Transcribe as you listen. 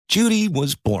Judy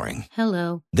was boring.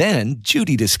 Hello. Then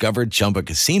Judy discovered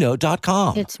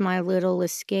ChumbaCasino.com. It's my little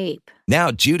escape. Now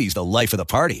Judy's the life of the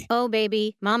party. Oh,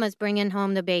 baby, mama's bringing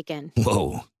home the bacon.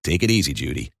 Whoa, take it easy,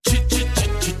 Judy.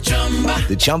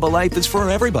 The Chumba life is for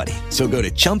everybody. So go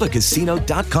to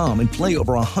ChumbaCasino.com and play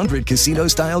over 100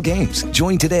 casino-style games.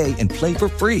 Join today and play for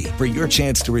free for your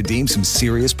chance to redeem some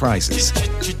serious prizes.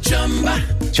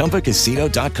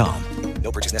 ChumbaCasino.com.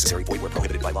 No purchase necessary. Void where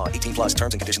prohibited by law. 18 plus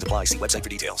terms and conditions apply. See website for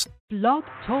details. Blog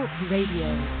Talk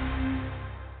Radio.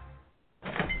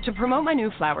 To promote my new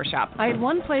flower shop, I had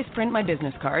one place print my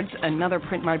business cards, another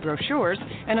print my brochures,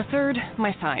 and a third,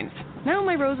 my signs. Now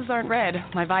my roses aren't red,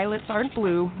 my violets aren't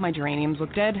blue, my geraniums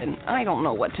look dead, and I don't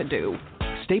know what to do.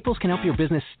 Staples can help your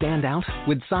business stand out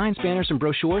with signs, banners, and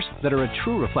brochures that are a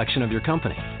true reflection of your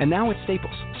company. And now at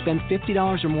Staples, spend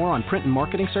 $50 or more on print and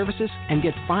marketing services and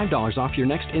get $5 off your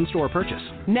next in-store purchase.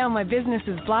 Now my business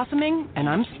is blossoming, and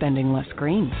I'm spending less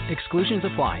green. Exclusions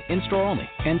apply. In-store only.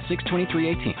 End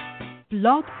 6/23/18.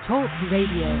 Blog Talk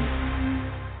Radio.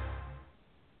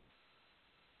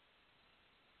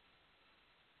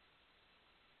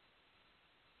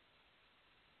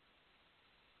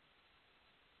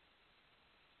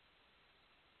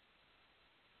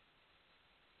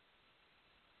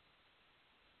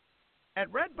 At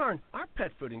Red Barn, our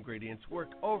pet food ingredients work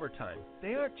overtime.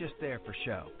 They aren't just there for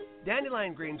show.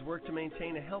 Dandelion greens work to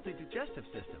maintain a healthy digestive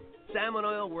system. Salmon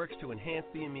oil works to enhance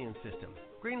the immune system.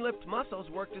 Green-lipped mussels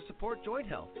work to support joint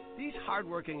health. These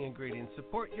hard-working ingredients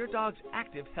support your dog's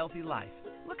active, healthy life.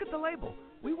 Look at the label.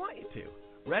 We want you to.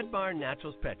 Red Barn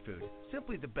Naturals Pet Food.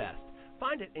 Simply the best.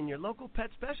 Find it in your local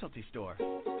pet specialty store.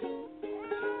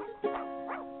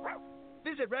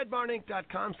 Visit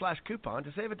redbarninc.com/coupon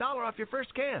to save $1 off your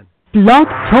first can. Blog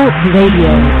Talk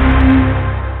Radio.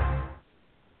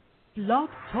 Blog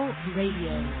Talk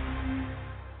Radio.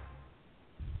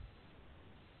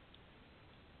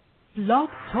 Blog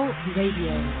Talk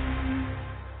Radio.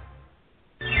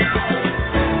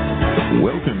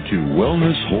 Welcome to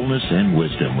Wellness, Wholeness, and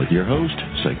Wisdom with your host,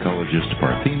 Psychologist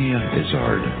Parthenia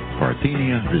Izzard.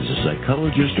 Parthenia is a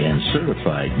psychologist and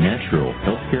certified natural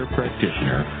healthcare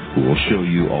practitioner who will show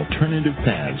you alternative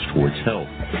paths towards health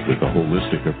with a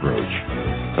holistic approach.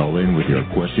 Call in with your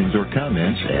questions or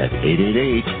comments at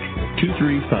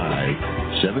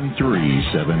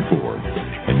 888-235-7374.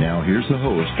 And now here's the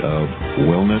host of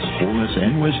Wellness, Wholeness,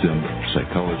 and Wisdom,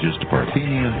 Psychologist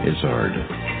Parthenia Izzard.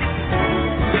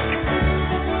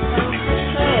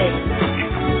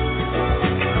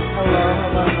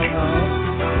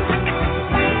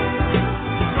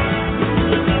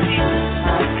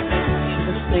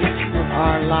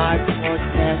 Our live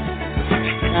broadcast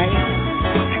tonight,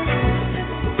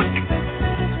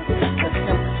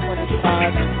 September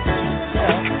 25.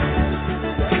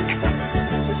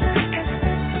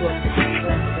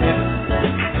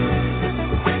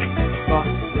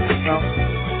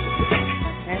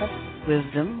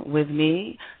 Wisdom with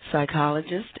me,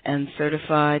 psychologist and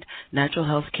certified natural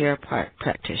health care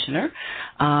practitioner,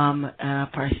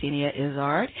 Parthenia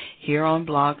Izzard, here on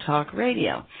Blog Talk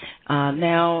Radio.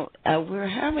 Now, we're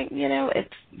having,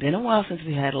 it's been a while since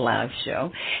we had a live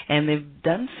show, and they've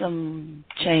done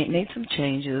made some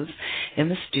changes in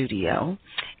the studio,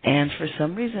 and for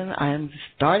some reason I'm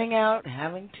starting out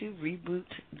having to reboot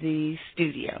the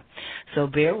studio. So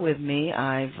bear with me.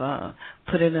 I've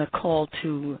put in a call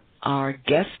to our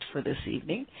guest for this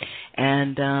evening,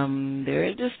 and there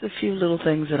are just a few little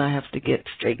things that I have to get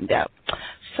straightened out.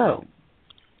 So,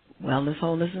 wellness,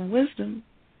 wholeness, and wisdom.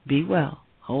 Be well.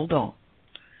 Hold on.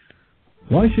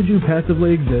 Why should you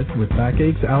passively exist with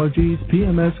backaches, allergies,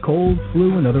 PMS, colds,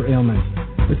 flu, and other ailments?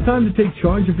 It's time to take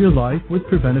charge of your life with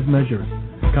preventive measures.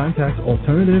 Contact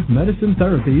Alternative Medicine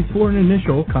Therapies for an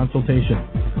initial consultation.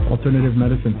 Alternative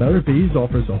Medicine Therapies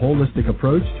offers a holistic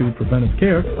approach to preventive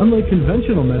care, unlike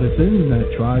conventional medicine that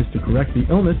tries to correct the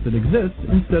illness that exists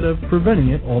instead of preventing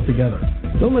it altogether.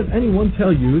 Don't let anyone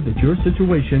tell you that your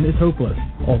situation is hopeless.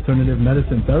 Alternative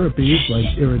medicine therapies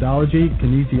like iridology,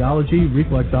 kinesiology,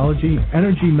 reflexology,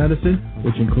 energy medicine,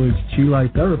 which includes chi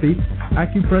light therapy,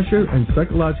 acupressure, and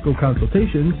psychological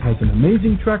consultations, has an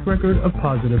amazing track record of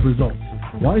positive results.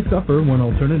 Why suffer when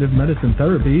Alternative Medicine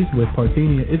Therapies with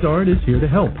Parthenia Izzard is here to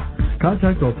help?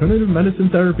 Contact Alternative Medicine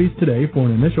Therapies today for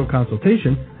an initial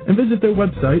consultation and visit their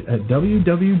website at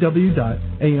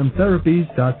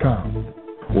www.amtherapies.com.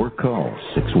 Or call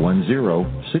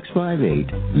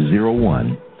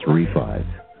 610-658-0135.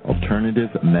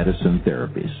 Alternative Medicine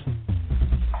Therapies.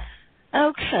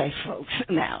 Okay, folks,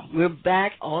 now we're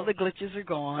back. All the glitches are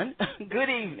gone. Good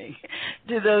evening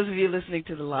to those of you listening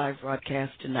to the live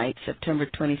broadcast tonight, September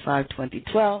 25,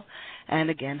 2012. And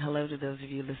again, hello to those of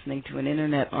you listening to an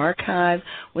Internet archive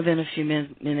within a few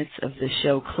minutes of the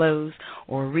show close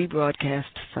or rebroadcast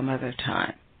some other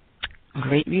time.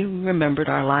 Great you remembered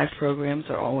our live programs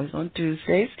are always on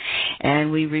Tuesdays, and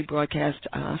we rebroadcast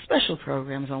special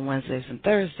programs on Wednesdays and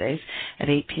Thursdays at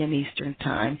 8 p.m. Eastern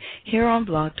Time here on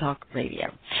Blog Talk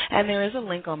Radio. And there is a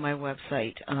link on my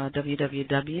website,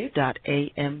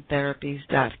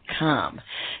 www.amtherapies.com.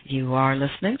 You are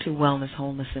listening to Wellness,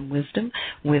 Wholeness, and Wisdom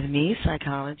with me,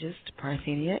 Psychologist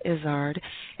Parthenia Izzard,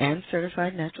 and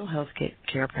Certified Natural Health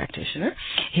Care Practitioner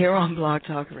here on Blog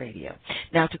Talk Radio.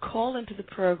 Now, to call into the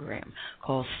program,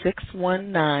 call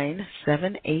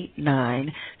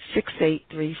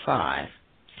 619-789-6835.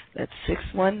 That's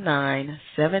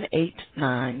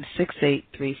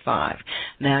 619-789-6835.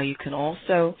 Now, you can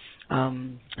also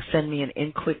send me an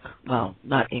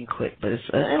not quick, but it's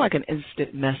like an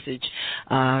instant message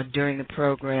during the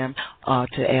program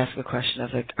to ask a question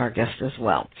of our guest as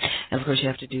well. And, of course, you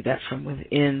have to do that from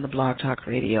within the Blog Talk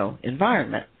Radio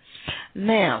environment.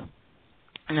 Now,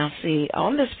 see,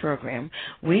 on this program,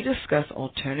 we discuss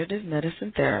alternative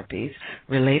medicine therapies,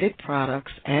 related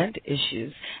products, and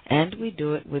issues, and we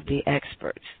do it with the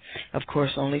experts. Of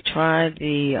course, only try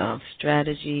the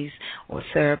strategies or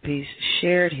therapies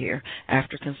shared here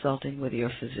after consulting with your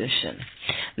physician.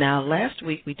 Now, last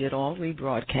week we did all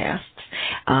rebroadcasts,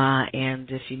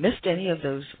 and if you missed any of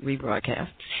those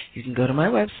rebroadcasts, you can go to my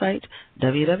website,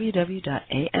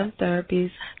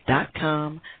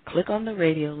 www.amtherapies.com, click on the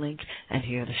radio link, and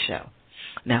hear the show.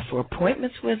 Now, for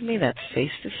appointments with me, that's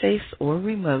face-to-face or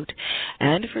remote,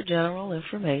 and for general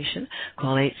information,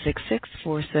 call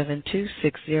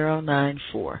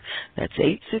 866-472-6094. That's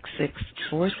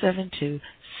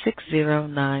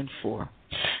 866-472-6094.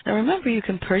 Now, remember, you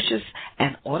can purchase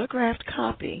an autographed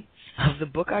copy of the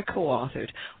book I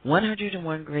co-authored,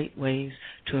 101 Great Ways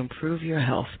to Improve Your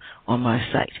Health, on my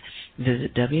site.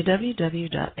 Visit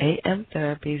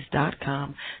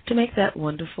www.amtherapies.com to make that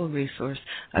wonderful resource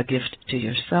a gift to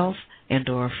yourself and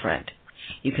or a friend.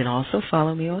 You can also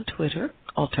follow me on Twitter,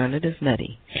 Alternative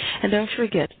Medi. And don't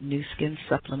forget New Skin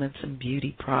Supplements and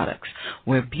Beauty Products,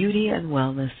 where beauty and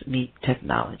wellness meet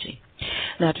technology.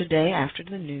 Now today, after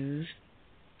the news,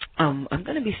 I'm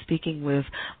going to be speaking with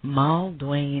Mal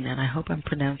Duane, and I hope I'm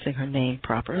pronouncing her name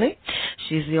properly.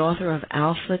 She's the author of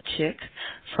Alpha Chick,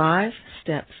 5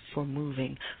 Steps for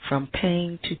Moving from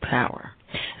Pain to Power.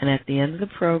 And at the end of the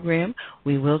program,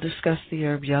 we will discuss the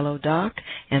herb Yellow Dock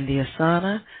and the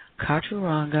asana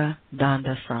Chaturanga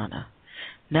Dandasana.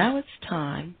 Now it's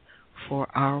time for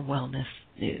our wellness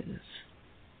news.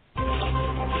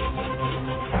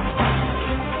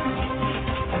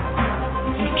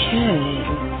 Okay.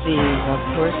 Of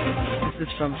course, this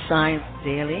is from Science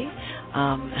Daily.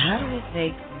 How do we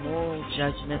make moral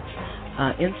judgments?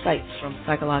 Insights from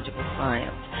Psychological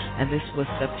Science. And this was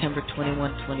September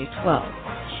 21, 2012.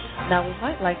 Now, we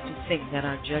might like to think that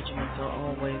our judgments are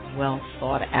always well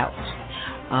thought out.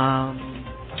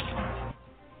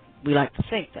 We like to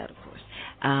think that, of course.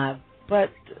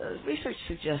 But research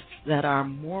suggests that our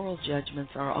moral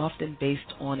judgments are often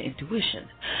based on intuition.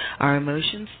 Our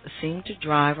emotions seem to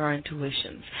drive our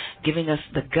intuitions, giving us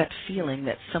the gut feeling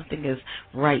that something is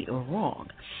right or wrong.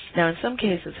 Now, in some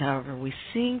cases, however, we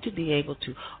seem to be able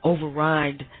to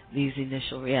override these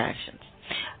initial reactions.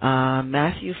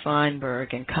 Matthew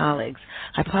Feinberg and colleagues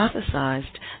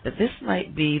hypothesized that this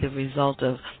might be the result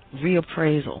of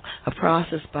reappraisal, a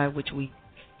process by which we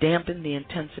dampen the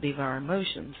intensity of our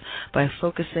emotions by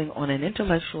focusing on an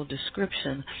intellectual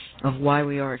description of why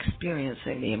we are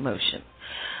experiencing the emotion.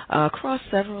 Across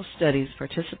several studies,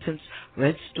 participants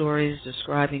read stories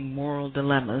describing moral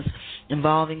dilemmas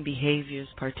involving behaviors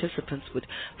participants would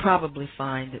probably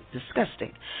find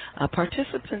disgusting.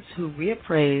 Participants who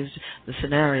reappraised the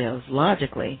scenarios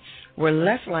logically were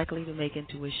less likely to make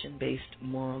intuition-based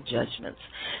moral judgments.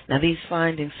 Now, these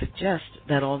findings suggest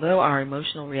that although our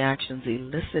emotional reactions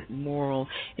elicit moral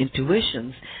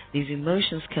intuitions, these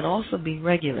emotions can also be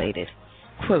regulated.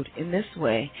 Quote, in this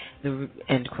way,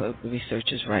 end quote, the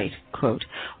researchers write, quote,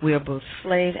 we are both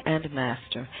slave and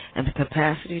master, and the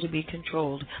capacity to be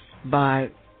controlled by,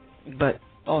 but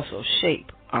also shape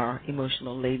our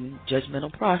emotional-laden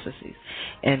judgmental processes,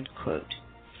 end quote.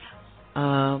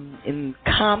 In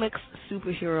comics,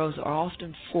 superheroes are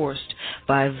often forced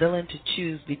by a villain to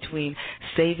choose between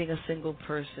saving a single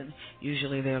person,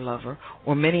 usually their lover,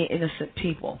 or many innocent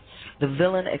people. The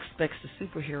villain expects the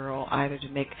superhero either to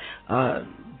make a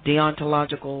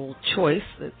deontological choice,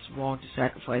 it's wrong to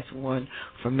sacrifice one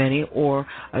for many, or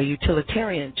a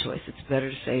utilitarian choice, it's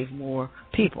better to save more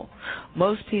people.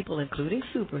 Most people, including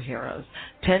superheroes,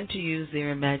 tend to use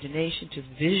their imagination to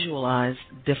visualize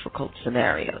difficult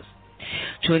scenarios.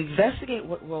 To investigate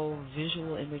what role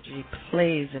visual imagery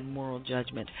plays in moral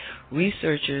judgment,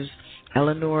 researchers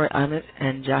Eleanor Unnett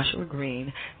and Joshua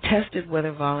Green tested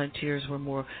whether volunteers were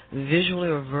more visually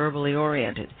or verbally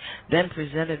oriented, then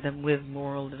presented them with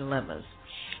moral dilemmas.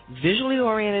 Visually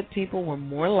oriented people were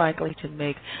more likely to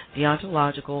make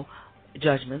deontological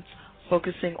judgments,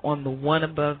 focusing on the one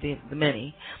above the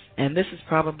many, and this is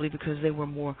probably because they were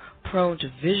more prone to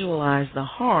visualize the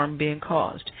harm being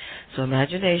caused. So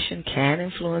imagination can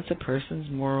influence a person's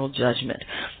moral judgment.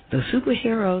 The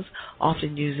superheroes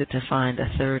often use it to find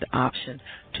a third option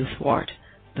to thwart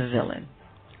the villain.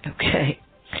 Okay.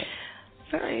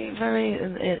 Very, very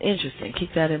interesting.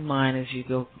 Keep that in mind as you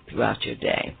go throughout your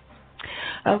day.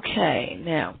 Okay,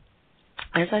 now,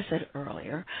 as I said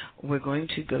earlier, we're going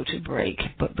to go to break.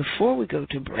 But before we go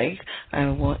to break, I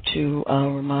want to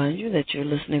remind you that you're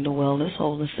listening to Wellness,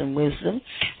 Wholeness, and Wisdom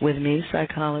with me,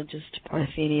 Psychologist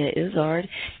Parthenia Izzard,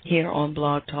 here on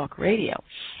Blog Talk Radio.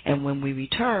 And when we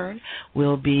return,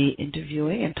 we'll be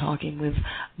interviewing and talking with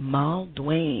Mal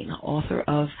Duane, author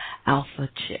of Alpha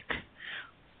Chick.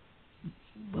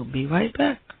 We'll be right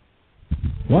back.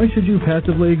 Why should you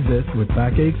passively exist with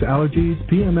backaches, allergies,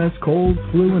 PMS, colds,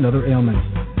 flu, and other ailments?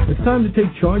 It's time to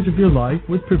take charge of your life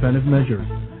with preventive measures.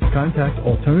 Contact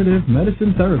Alternative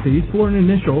Medicine Therapies for an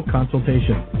initial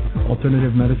consultation.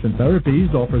 Alternative Medicine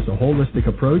Therapies offers a holistic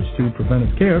approach to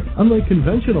preventive care, unlike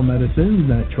conventional medicine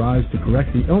that tries to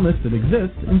correct the illness that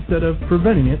exists instead of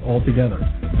preventing it altogether.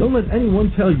 Don't let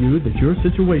anyone tell you that your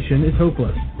situation is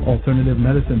hopeless. Alternative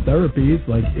medicine therapies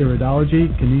like iridology,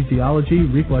 kinesiology,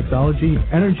 reflexology,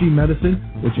 energy medicine,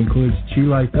 which includes chi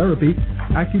light therapy,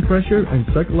 acupressure, and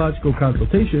psychological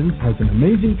consultations, has an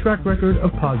amazing track record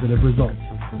of positive results.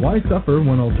 Why suffer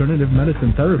when Alternative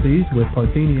Medicine Therapies with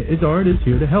Parthenia Izzard is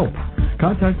here to help?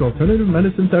 Contact Alternative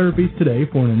Medicine Therapies today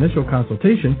for an initial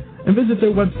consultation and visit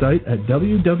their website at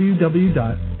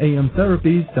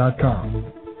www.amtherapies.com.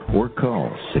 Or call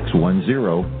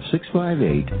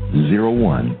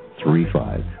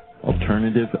 610-658-0135.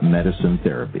 Alternative Medicine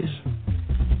Therapies.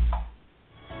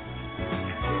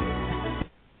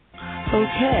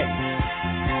 Okay.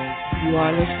 You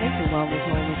are listening to Wellness,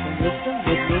 Wholeness, and Wisdom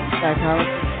with me,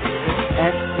 Psychologist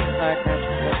and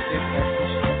Practitioner,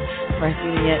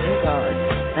 Parthenia Izzard.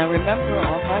 Now remember,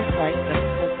 on my site,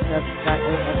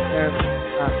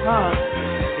 www.omtherapies.com,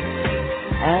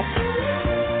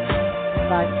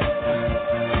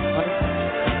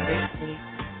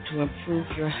 to improve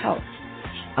your health.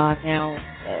 Now,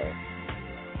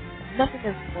 nothing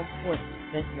is more important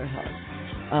than your health.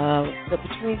 But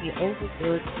between the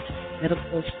overburdened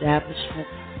medical establishment,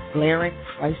 glaring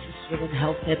crisis-driven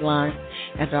health headlines,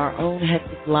 and our own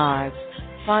hectic lives,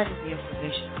 finding the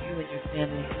information you and your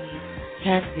family need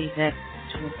can be next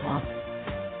to impossible.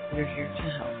 We're here to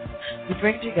help. We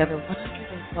bring together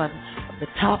 101 of the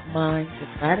top minds in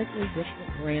radically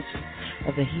different branches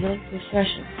of the healing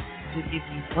profession to give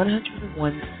you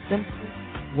 101 simple,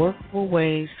 workable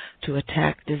ways to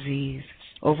attack disease,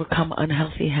 overcome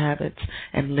unhealthy habits,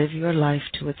 and live your life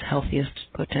to its healthiest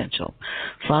potential.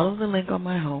 Follow the link on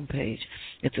my homepage.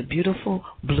 It's a beautiful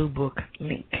blue book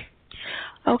link.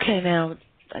 Okay, now,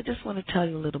 I just want to tell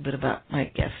you a little bit about my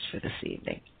guest for this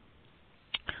evening.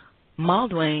 Mal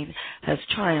Duane has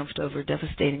triumphed over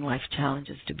devastating life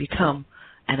challenges to become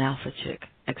an alpha chick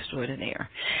extraordinaire.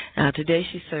 Today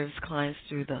she serves clients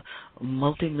through the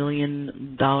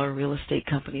multi-million-dollar real estate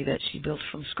company that she built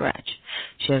from scratch.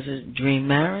 She has a dream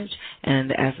marriage,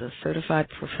 and as a certified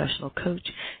professional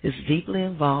coach, is deeply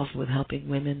involved with helping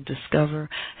women discover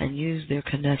and use their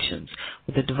connections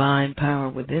with the divine power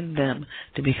within them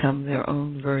to become their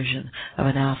own version of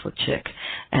an alpha chick,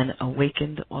 an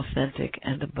awakened, authentic,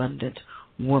 and abundant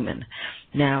woman.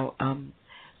 Now,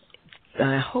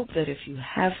 I hope that if you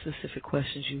have specific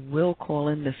questions, you will call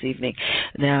in this evening.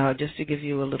 Now, just to give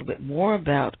you a little bit more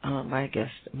about my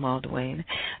guest, Mal Duane.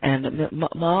 And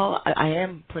Mal, I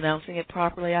am pronouncing it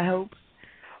properly, I hope?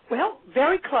 Well,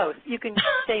 very close. You can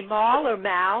say Mal or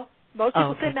Mal. Most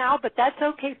people say Mal, but that's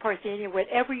okay, Parthenia,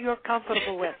 whatever you're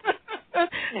comfortable with.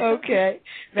 Okay.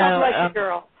 God bless you,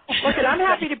 girl. Look, I'm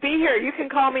happy to be here. You can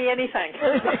call me anything.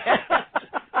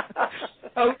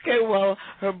 Okay, well,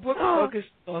 her book focused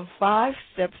on 5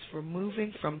 steps for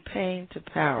moving from pain to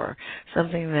power,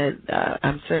 something that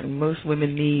I'm certain most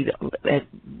women need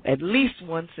at least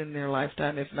once in their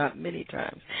lifetime, if not many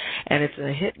times. And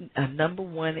it's a number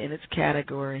 1 in its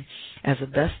category as a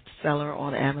bestseller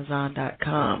on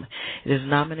Amazon.com. It is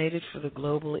nominated for the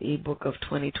Global eBook of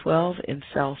 2012 in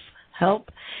Self-Help.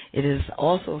 It is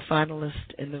also a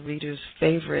finalist in the reader's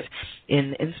favorite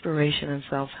in Inspiration and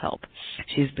Self-Help.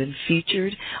 She's been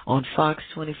featured on Fox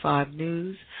 25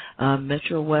 News,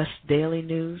 Metro West Daily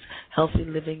News, Healthy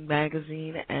Living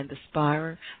Magazine, and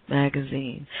Aspire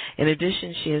Magazine. In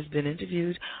addition, she has been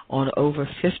interviewed on over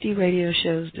 50 radio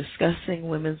shows discussing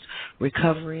women's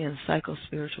recovery and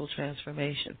psycho-spiritual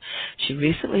transformation. She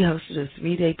recently hosted a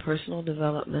 3-day personal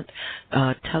development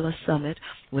telesummit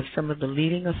with some of the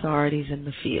leading authorities in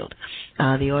the field.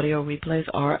 The audio replays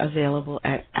are available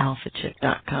at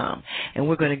alphachick.com, and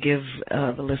we're going to give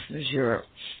the listeners your,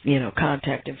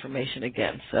 contact information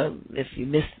again. So if you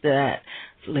missed that,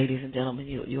 ladies and gentlemen,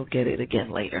 you'll get it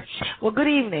again later. Well, good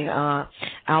evening,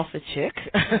 Alpha Chick.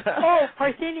 Oh,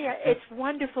 Parthenia, it's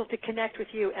wonderful to connect with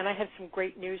you, and I have some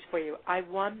great news for you. I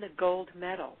won the gold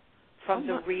medal from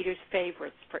the Reader's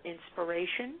Favorites for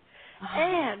Inspiration,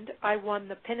 and I won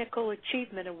the Pinnacle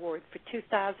Achievement Award for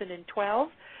 2012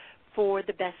 for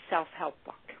the Best Self-Help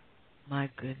Book. My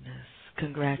goodness.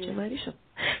 Congratulations.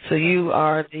 So you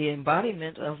are the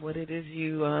embodiment of what it is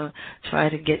you try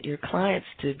to get your clients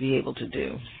to be able to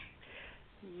do.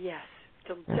 Yes.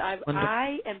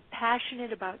 I am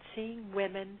passionate about seeing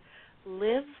women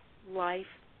live life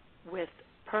with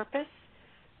purpose,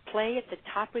 play at the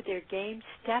top of their game,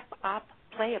 step up,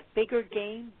 play a bigger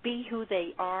game, be who they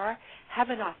are, have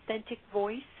an authentic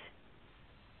voice.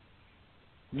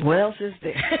 What else is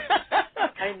there?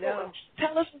 I know. Well,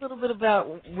 tell us a little bit about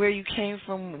where you came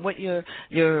from, what your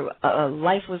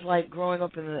life was like growing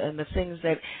up, and the things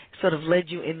that sort of led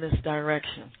you in this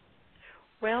direction.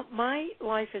 Well, my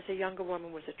life as a younger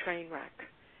woman was a train wreck,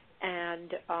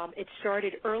 and it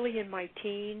started early in my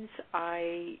teens.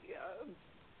 I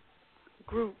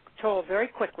grew tall very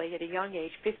quickly at a young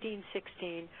age, 15,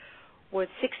 16, was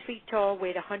 6 feet tall,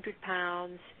 weighed 100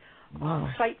 pounds,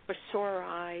 sight for sore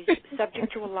eyes,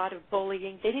 subject to a lot of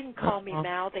bullying. They didn't call me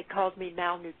Mal, they called me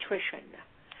malnutrition.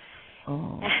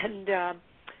 And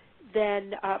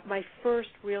then my first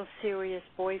real serious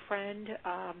boyfriend,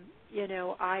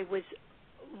 I was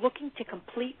looking to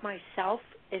complete myself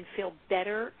and feel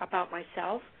better about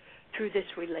myself through this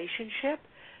relationship.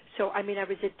 So, I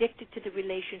was addicted to the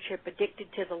relationship, addicted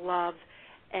to the love,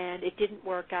 and it didn't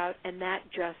work out, and that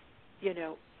just,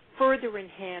 further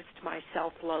enhanced my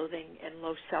self-loathing and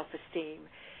low self-esteem.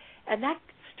 And that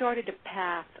started a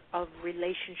path of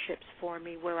relationships for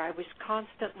me where I was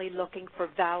constantly looking for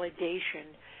validation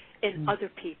in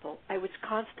other people. I was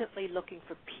constantly looking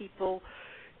for people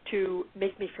to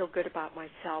make me feel good about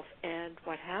myself. And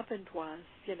what happened was,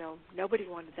 nobody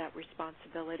wanted that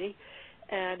responsibility.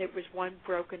 And it was one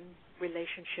broken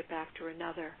relationship after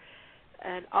another.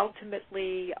 And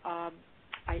ultimately,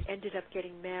 I ended up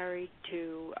getting married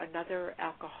to another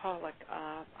alcoholic.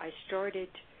 I started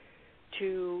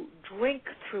to drink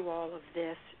through all of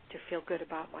this to feel good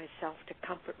about myself, to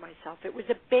comfort myself. It was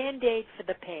a Band-Aid for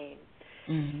the pain.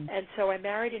 Mm-hmm. And so I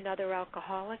married another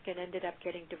alcoholic and ended up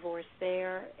getting divorced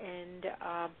there. And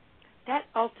that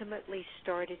ultimately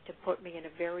started to put me in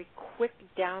a very quick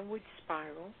downward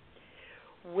spiral,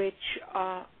 which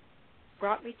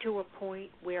brought me to a point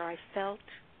where I felt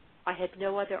I had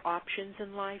no other options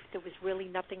in life. There was really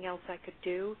nothing else I could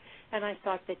do, and I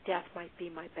thought that death might be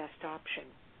my best option.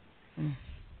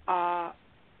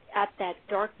 At that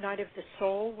dark night of the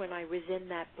soul, when I was in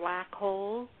that black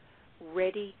hole,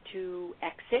 ready to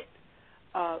exit,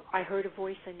 I heard a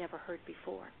voice I never heard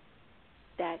before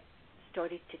that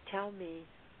started to tell me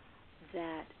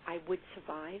that I would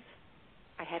survive.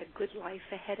 I had a good life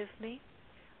ahead of me.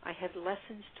 I had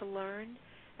lessons to learn,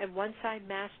 and once I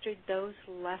mastered those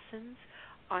lessons,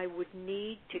 I would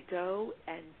need to go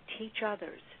and teach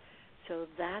others. So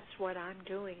that's what I'm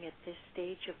doing at this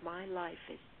stage of my life,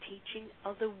 is teaching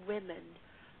other women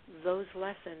those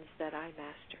lessons that I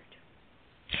mastered.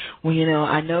 Well,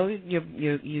 I know you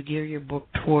gear your book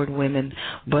toward women,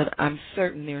 but I'm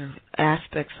certain there are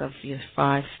aspects of your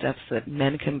 5 steps that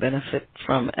men can benefit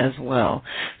from as well.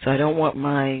 So I don't want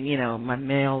my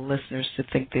male listeners to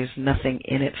think there's nothing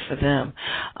in it for them.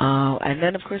 And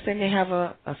then, of course, they may have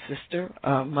a sister,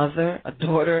 a mother, a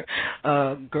daughter,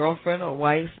 a girlfriend, or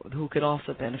wife who could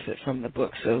also benefit from the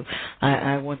book. So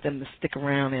I want them to stick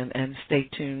around and stay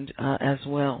tuned as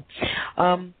well.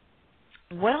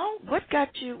 Well, what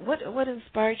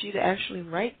inspired you to actually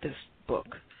write this book?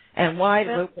 And why?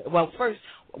 Well, first,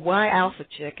 why Alpha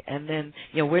Chick, and then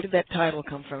where did that title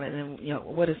come from, and then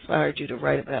what inspired you to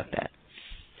write about that?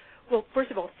 Well,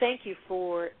 first of all, thank you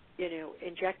for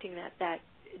injecting that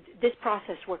this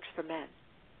process works for men.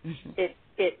 Mm-hmm.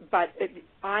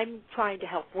 I'm trying to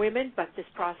help women, but this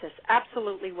process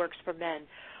absolutely works for men.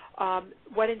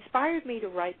 What inspired me to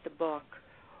write the book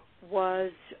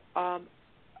was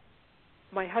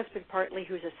my husband, partly,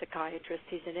 who's a psychiatrist.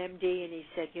 He's an MD, and he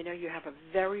said, you have a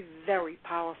very, very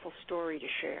powerful story to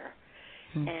share,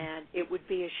 mm-hmm. and it would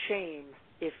be a shame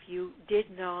if you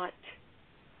did not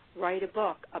write a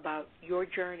book about your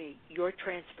journey, your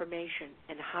transformation,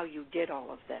 and how you did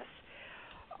all of this.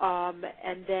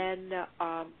 And then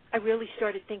I really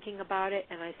started thinking about it,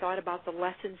 and I thought about the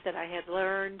lessons that I had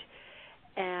learned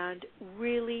and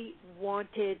really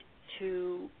wanted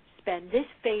to spend this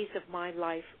phase of my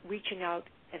life reaching out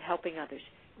and helping others,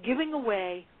 giving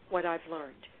away what I've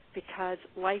learned, because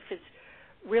life is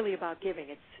really about giving.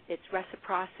 It's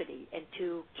reciprocity, and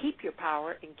to keep your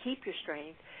power and keep your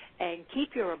strength and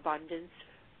keep your abundance,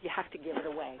 you have to give it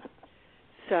away.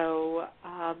 So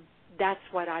that's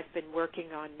what I've been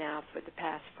working on now for the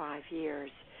past 5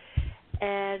 years.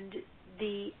 And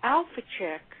the Alpha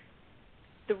Chick,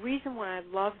 the reason why I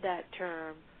love that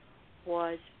term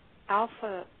was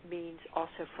alpha means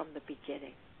also from the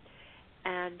beginning.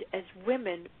 And as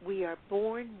women, we are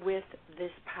born with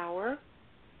this power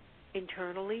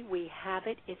internally. We have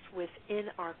it. It's within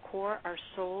our core, our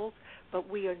souls, but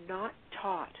we are not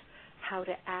taught how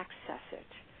to access it.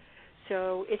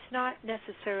 So it's not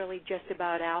necessarily just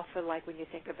about alpha, like when you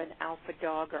think of an alpha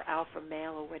dog or alpha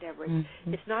male or whatever.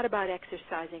 Mm-hmm. It's not about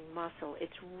exercising muscle.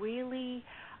 It's really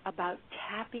about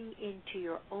tapping into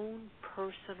your own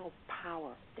personal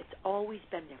power that's always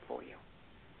been there for you.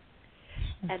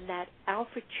 And that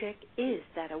Alpha Chick is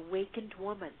that awakened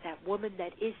woman, that woman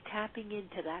that is tapping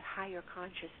into that higher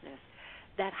consciousness,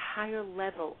 that higher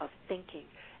level of thinking.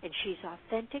 And she's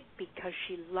authentic because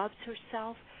she loves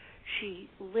herself. She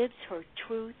lives her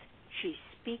truth. She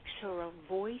speaks her own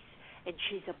voice. And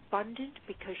she's abundant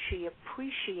because she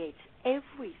appreciates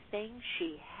everything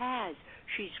she has.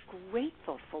 She's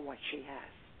grateful for what she has.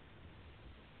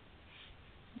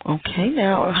 Okay,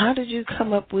 now, how did you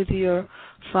come up with your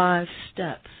 5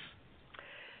 steps?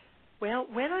 Well,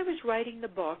 when I was writing the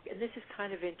book, and this is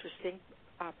kind of interesting,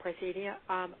 Parthenia,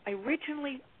 I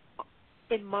originally,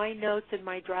 in my notes and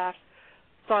my drafts,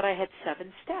 thought I had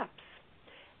 7 steps.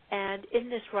 And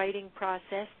in this writing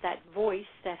process, that voice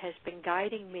that has been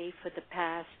guiding me for the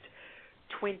past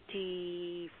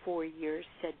 24 years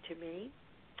said to me,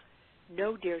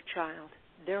 "No, dear child,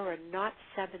 there are not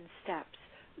 7 steps.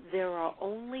 There are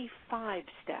only 5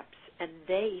 steps, and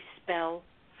they spell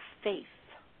faith."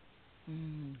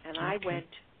 And I went,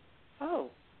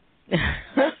 oh,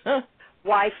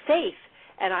 why faith?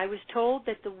 And I was told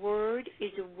that the word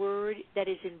is a word that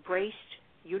is embraced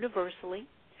universally.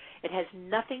 It has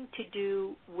nothing to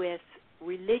do with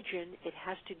religion. It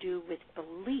has to do with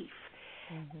belief.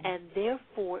 Mm-hmm. And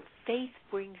therefore, faith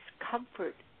brings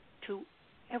comfort to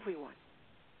everyone.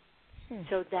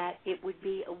 So that it would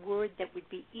be a word that would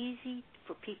be easy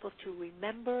for people to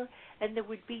remember, and there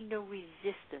would be no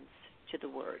resistance to the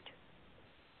word.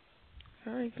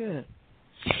 Very good.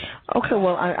 Okay,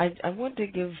 well, I want to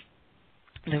give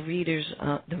the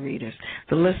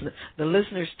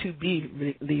listeners to be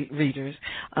readers,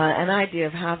 an idea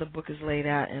of how the book is laid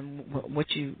out and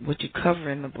what you cover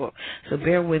in the book. So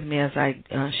bear with me as I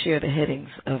share the headings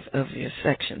of your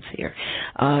sections here.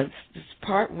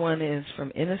 Part 1 is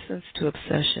from innocence to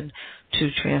obsession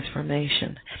to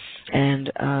transformation, and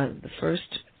the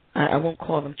first, I won't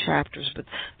call them chapters, but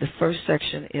the first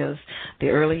section is the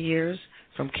early years,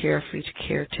 from carefree to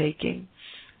caretaking.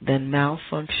 Then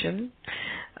malfunction,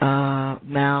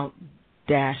 mal-function,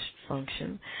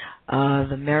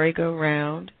 the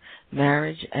merry-go-round,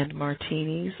 marriage and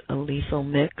martinis, a lethal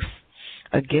mix,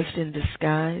 a gift in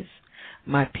disguise,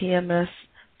 my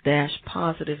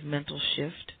PMS-positive mental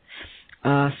shift,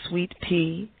 sweet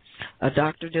pea, a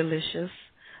Dr. Delicious,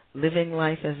 living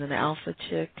life as an alpha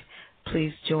chick,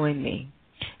 please join me.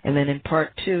 And then in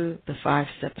part 2, the 5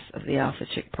 steps of the alpha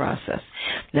chick process.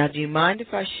 Now, do you mind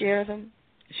if I share them?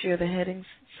 Share the headings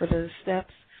for the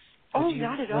steps? Oh,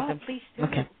 not at all. Please do.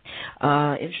 Okay.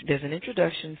 There's an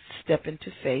introduction, step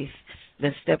into faith.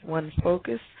 Then step 1,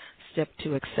 focus. Step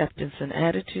 2, acceptance and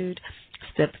attitude.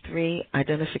 Step 3,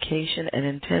 identification and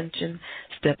intention.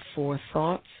 Step 4,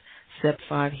 thoughts. Step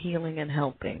 5, healing and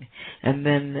helping. And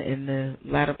then in the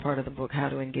latter part of the book, how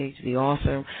to engage the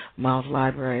author, Mal's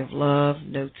Library of Love,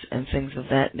 notes, and things of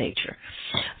that nature.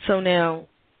 So now,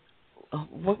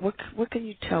 what can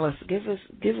you tell us? Give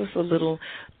us a little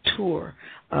tour,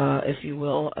 if you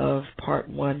will, of part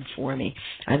 1 for me.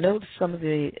 I know some of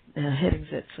the headings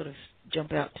that sort of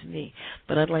jump out to me,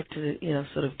 but I'd like to,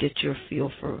 sort of get your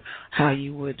feel for how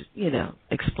you would,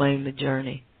 explain the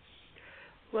journey.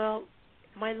 Well,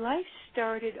 my life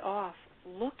started off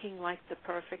looking like the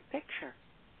perfect picture.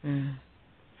 Mm.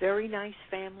 Very nice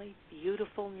family,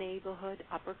 beautiful neighborhood,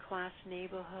 upper-class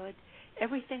neighborhood.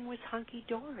 Everything was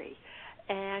hunky-dory.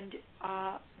 And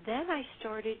then I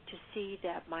started to see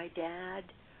that my dad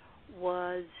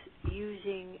was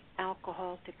using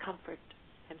alcohol to comfort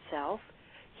himself.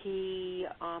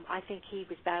 I think he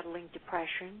was battling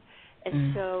depression.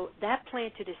 And so that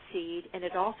planted a seed, and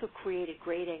it also created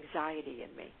great anxiety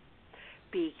in me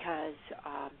because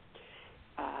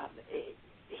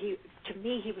to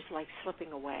me, he was like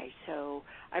slipping away. So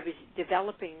I was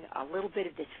developing a little bit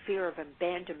of this fear of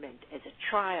abandonment as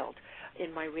a child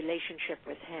in my relationship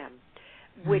with him,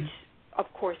 which, of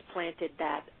course, planted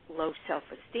that low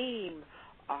self-esteem,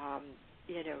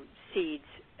 seeds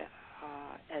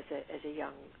as a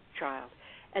young child.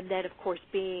 And then, of course,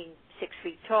 being 6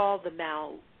 feet tall, the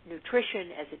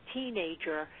malnutrition as a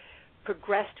teenager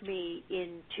progressed me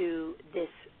into this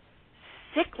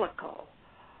cyclical,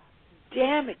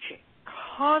 damaging,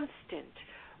 constant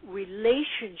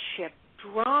relationship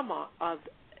drama of,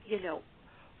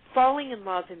 falling in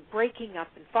love and breaking up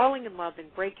and falling in love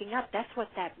and breaking up. That's what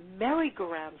that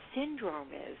merry-go-round syndrome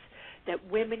is that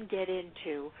women get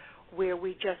into, where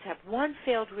we just have one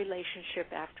failed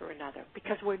relationship after another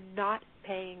because we're not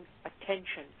paying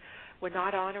attention. We're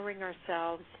not honoring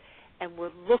ourselves, and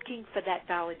we're looking for that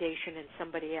validation in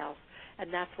somebody else.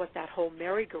 And that's what that whole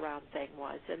merry-go-round thing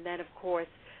was. And then, of course,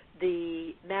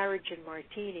 the marriage in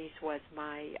martinis was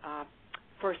my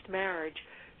first marriage,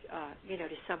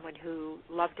 to someone who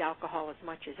loved alcohol as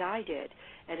much as I did.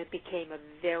 And it became a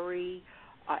very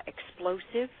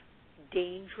explosive,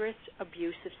 dangerous,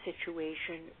 abusive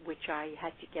situation, which I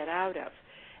had to get out of.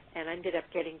 And I ended up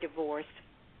getting divorced.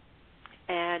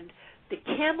 And the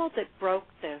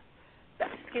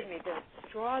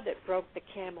straw that broke the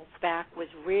camel's back was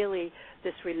really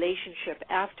this relationship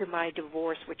after my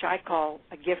divorce, which I call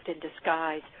a gift in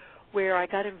disguise, where I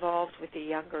got involved with a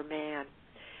younger man.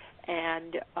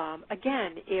 And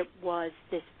again, it was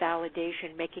this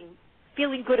validation,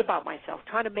 feeling good about myself,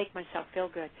 trying to make myself feel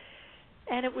good.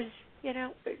 And it was, it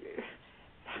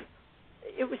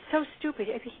was so stupid.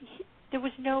 There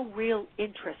was no real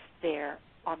interest there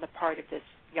on the part of this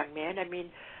young man. I mean,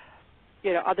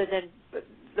 other than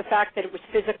the fact that it was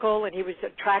physical and he was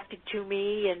attracted to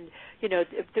me and,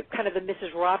 kind of the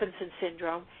Mrs. Robinson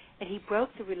syndrome. And he broke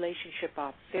the relationship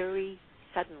off very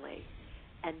suddenly.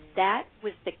 And that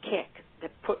was the kick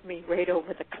that put me right over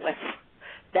the cliff.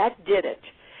 That did it.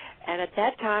 And at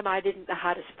that time, I didn't know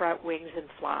how to sprout wings and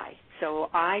fly. So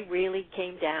I really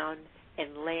came down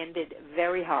and landed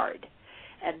very hard.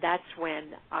 And that's when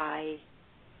I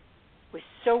was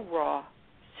so raw,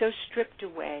 so stripped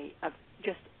away of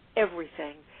just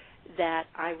everything that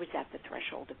I was at the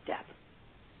threshold of death.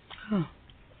 Huh.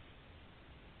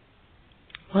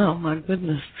 Well, my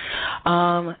goodness.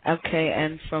 Okay,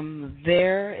 and from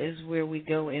there is where we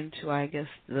go into, I guess,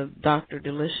 the Dr.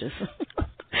 Delicious.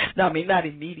 No, I mean, not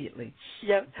immediately.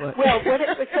 Yeah. But. Well,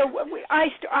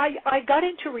 I got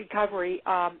into recovery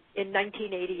in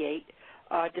 1988,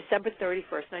 December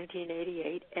 31st,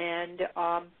 1988, and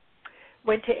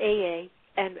went to AA,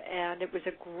 and it was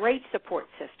a great support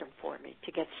system for me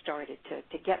to get started,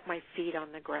 to get my feet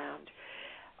on the ground.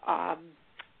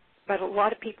 But a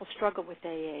lot of people struggle with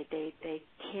AA. They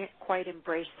can't quite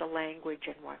embrace the language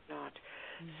and whatnot.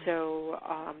 Mm-hmm. So,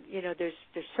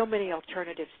 there's so many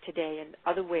alternatives today and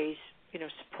other ways,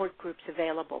 support groups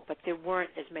available, but there weren't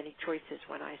as many choices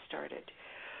when I started.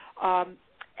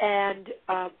 And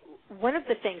one of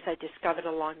the things I discovered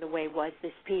along the way was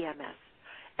this PMS,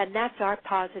 and that's our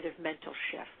positive mental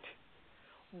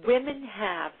shift. Women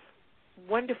have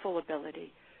wonderful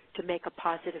ability to make a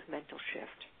positive mental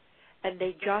shift, and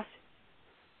they just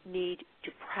need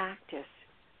to practice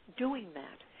doing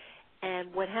that.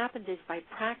 And what happens is by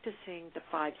practicing the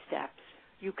 5 steps,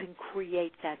 you can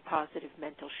create that positive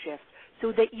mental shift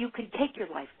so that you can take your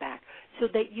life back, so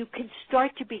that you can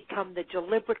start to become the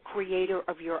deliberate creator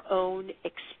of your own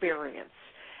experience.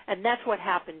 And that's what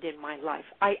happened in my life.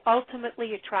 I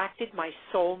ultimately attracted my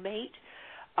soulmate,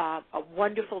 a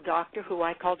wonderful doctor who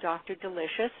I call Dr.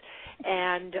 Delicious,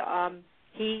 and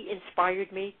he inspired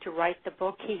me to write the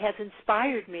book. He has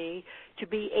inspired me to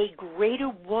be a greater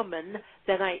woman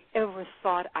than I ever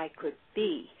thought I could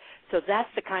be. So that's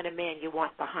the kind of man you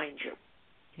want behind you.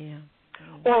 Yeah.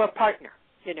 Or a partner.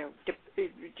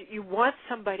 You want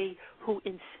somebody who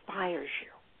inspires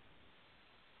you.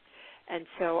 And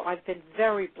so I've been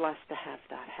very blessed to have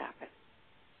that happen.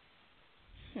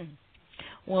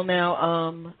 Well,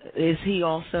 now, is he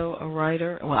also a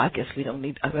writer? Well, I guess we don't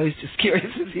need, I was just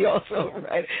curious, is he also a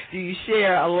writer? Do you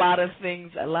share a lot of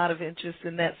things, a lot of interest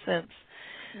in that sense?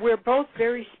 We're both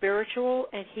very spiritual,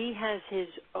 and he has his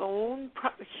own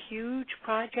huge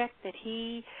project that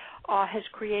he has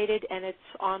created, and it's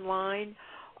online.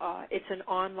 It's an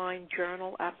online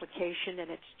journal application,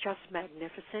 and it's just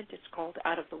magnificent. It's called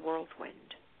Out of the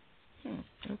Whirlwind.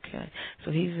 Okay, so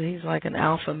he's like an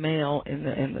alpha male in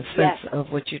the sense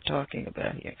of what you're talking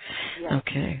about here. Yes.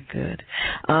 Okay, good.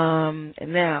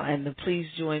 And please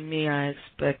join me, I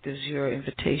expect, as your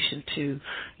invitation to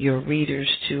your readers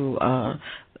to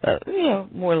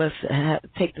more or less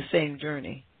take the same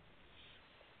journey.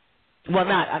 Well,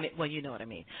 you know what I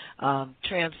mean.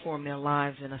 Transform their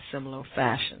lives in a similar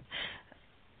fashion.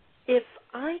 If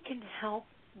I can help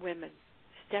women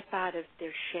step out of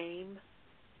their shame,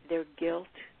 their guilt,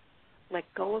 let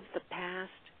go of the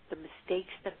past, the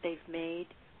mistakes that they've made,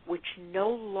 which no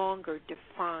longer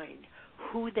define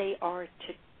who they are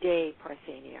today,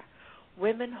 Parthenia.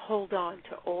 Women hold on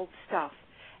to old stuff,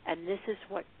 and this is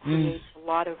what creates a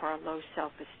lot of our low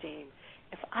self-esteem.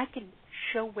 If I can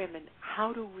show women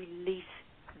how to release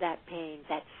that pain,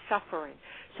 that suffering,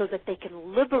 so that they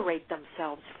can liberate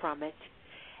themselves from it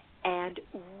and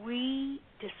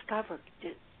rediscover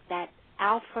that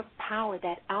alpha power,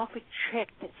 that alpha chick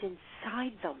that's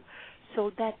inside them, so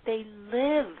that they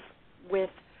live with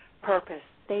purpose,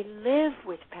 they live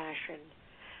with passion.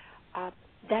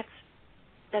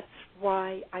 That's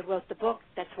why I wrote the book.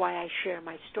 That's why I share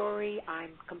my story.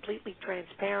 I'm completely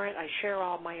transparent. I share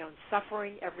all my own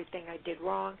suffering, everything I did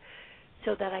wrong,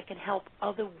 so that I can help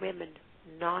other women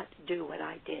not do what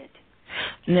I did.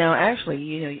 Now,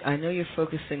 actually, I know you're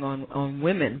focusing on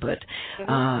women, but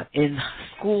in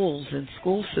schools and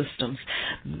school systems,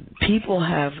 people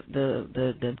have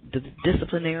the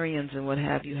disciplinarians and what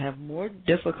have you have more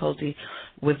difficulty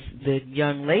with the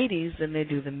young ladies than they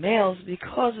do the males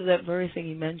because of that very thing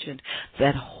you mentioned,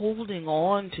 that holding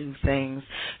on to things.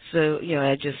 So,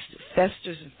 it just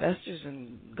festers and festers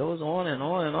and goes on and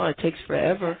on and on. It takes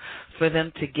forever for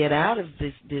them to get out of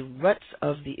the ruts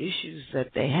of the issues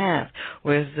that they have.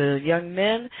 Whereas the young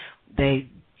men, they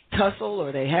tussle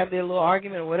or they have their little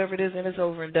argument or whatever it is, and it's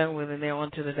over and done with, and they're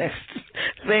on to the next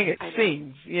thing, it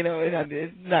seems.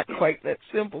 It's not quite that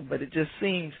simple, but it just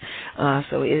seems.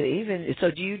 So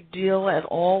do you deal at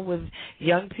all with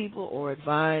young people or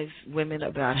advise women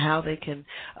about how they can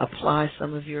apply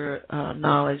some of your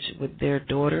knowledge with their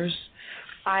daughters?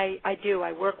 I do.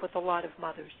 I work with a lot of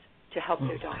mothers to help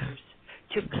their daughters,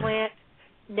 to plant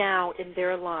now in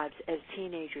their lives as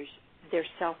teenagers their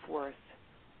self-worth,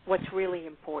 what's really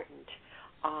important,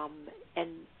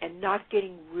 and not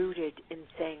getting rooted in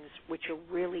things which are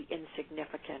really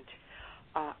insignificant.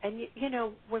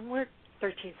 When we're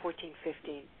 13, 14,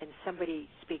 15, and somebody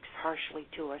speaks harshly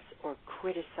to us or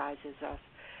criticizes us,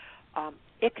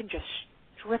 it can just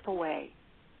strip away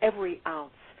every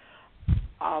ounce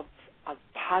of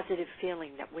positive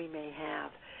feeling that we may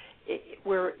have.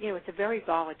 It's a very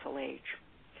volatile age,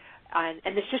 and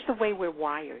it's just the way we're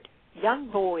wired. Young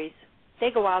boys,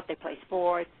 they go out, they play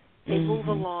sports, they move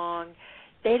along.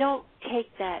 They don't take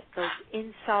those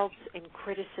insults and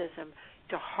criticism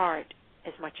to heart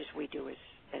as much as we do as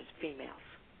females.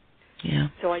 Yeah.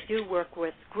 So I do work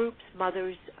with groups,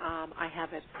 mothers. I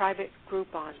have a private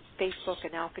group on Facebook,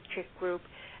 an Alpha Chick group,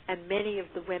 and many of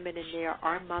the women in there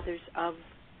are mothers of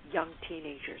young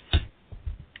teenagers.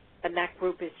 And that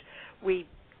group we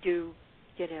do,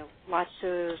 lots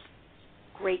of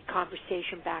great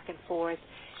conversation back and forth,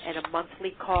 and a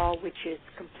monthly call, which is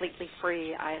completely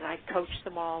free. And I coach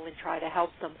them all and try to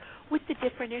help them with the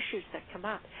different issues that come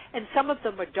up. And some of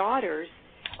them are daughters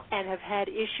and have had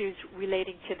issues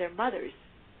relating to their mothers.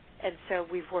 And so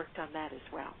we've worked on that as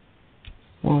well.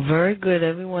 Well, very good.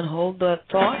 Everyone hold that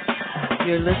thought.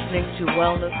 You're listening to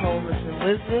Wellness, Wholeness, and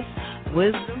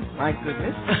Wisdom, my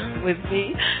goodness, with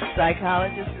me,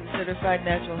 psychologist and certified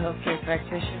natural health care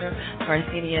practitioner,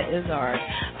 Parthenia Izzard.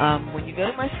 When you go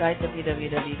to my site,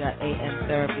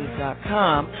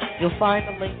 www.amtherapies.com, you'll find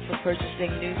a link for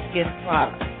purchasing new skin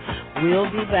products.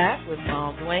 We'll be back with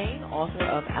Mal Duane, author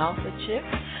of Alpha Chick.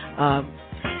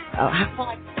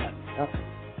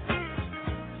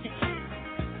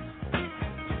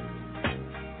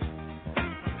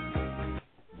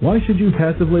 Why should you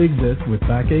passively exist with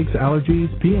backaches, allergies,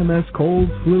 PMS,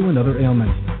 colds, flu, and other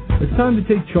ailments? It's time to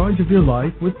take charge of your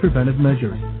life with preventive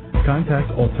measures.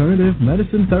 Contact Alternative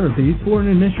Medicine Therapies for an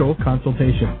initial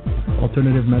consultation.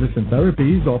 Alternative Medicine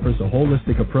Therapies offers a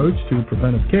holistic approach to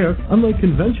preventive care, unlike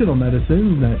conventional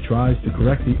medicine that tries to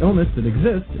correct the illness that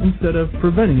exists instead of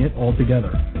preventing it altogether.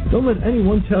 Don't let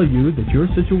anyone tell you that your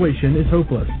situation is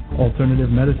hopeless. Alternative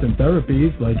medicine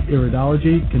therapies like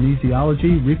iridology,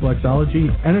 kinesiology, reflexology,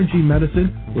 energy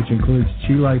medicine, which includes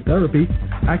chi light therapy,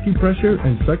 acupressure,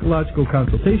 and psychological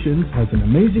consultations, has an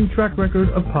amazing track record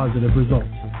of positive results.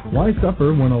 Why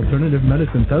suffer when Alternative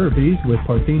Medicine Therapies with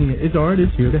Parthenia Izzard is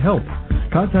here to help?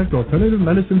 Contact Alternative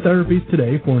Medicine Therapies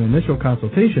today for an initial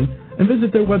consultation and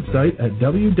visit their website at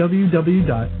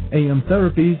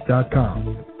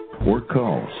www.amtherapies.com. Or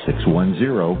call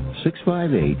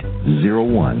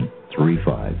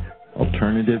 610-658-0135.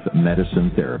 Alternative Medicine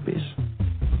Therapies.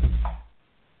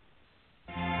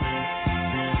 Hey,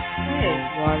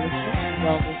 you are listening to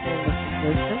Wellness and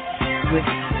Wisdom with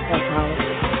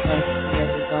Psychologist Parthenia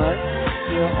Izzard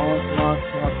here on Blog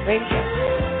Talk Radio.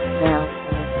 Now,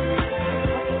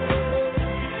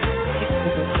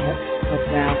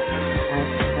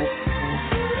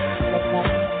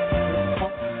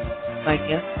 my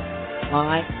guest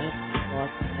live and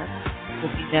broadcast will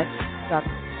be next at the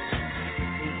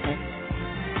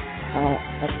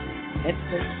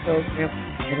program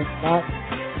at o'clock.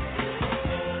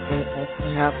 We'll also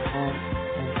have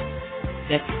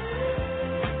next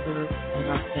Thursday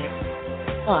on next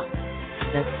o'clock.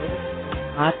 Next week,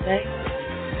 hot day,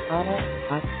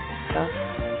 hot stuff,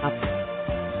 hot.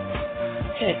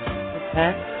 Okay, we're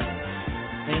back.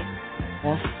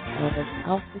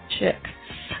 Alpha Chick.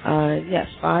 Yes,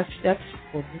 5 steps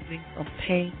for moving from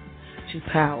pain to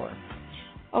power.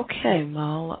 Okay,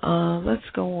 Mal, let's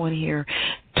go on here.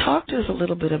 Talk to us a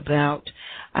little bit about,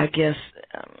 I guess,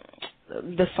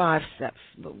 the 5 steps.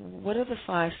 What are the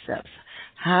 5 steps?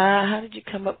 How did you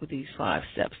come up with these 5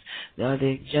 steps? Are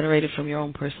they generated from your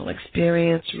own personal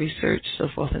experience, research, so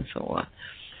forth and so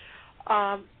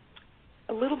on?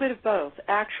 A little bit of both.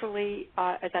 Actually,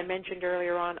 as I mentioned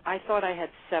earlier on, I thought I had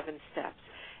 7 steps.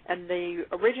 And the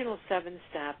original 7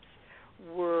 steps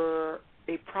were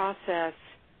a process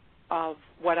of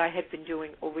what I had been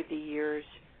doing over the years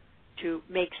to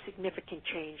make significant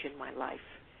change in my life,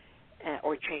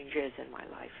 or changes in my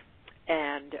life.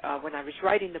 And when I was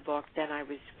writing the book, then I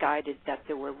was guided that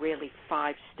there were really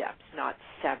 5 steps, not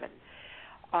 7.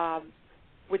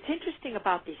 What's interesting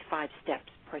about these 5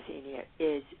 steps, Parthenia,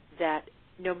 is that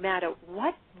no matter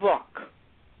what book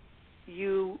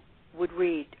you would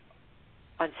read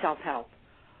on self-help,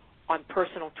 on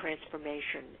personal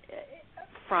transformation,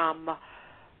 from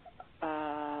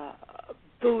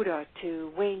Buddha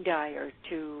to Wayne Dyer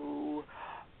to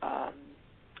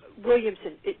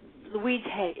Williamson, Louise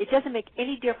Hay, it doesn't make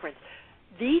any difference.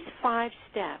 These 5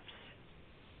 steps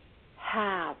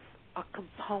have a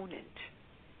component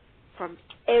from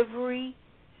every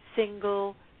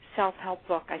single self-help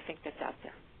book I think that's out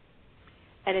there.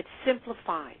 And it's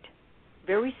simplified,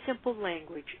 very simple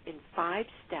language in 5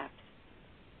 steps.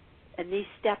 And these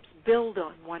steps build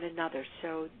on one another.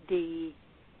 So the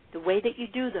way that you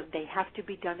do them, they have to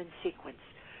be done in sequence.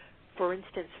 For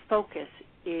instance, focus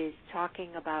is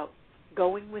talking about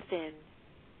going within,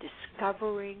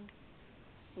 discovering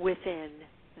within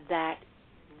that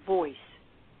voice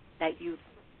that you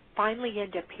finally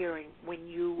end up hearing when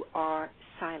you are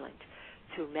silent,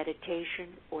 through meditation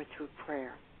or through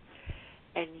prayer.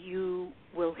 And you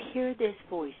will hear this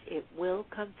voice. It will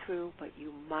come through, but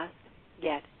you must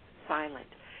get silent.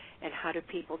 And how do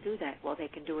people do that? Well, they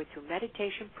can do it through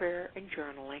meditation, prayer, and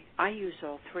journaling. I use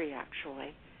all 3,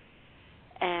 actually.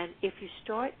 And if you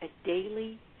start a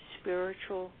daily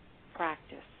spiritual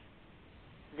practice,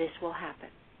 this will happen.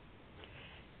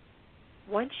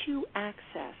 Once you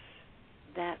access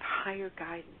that higher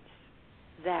guidance,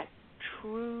 that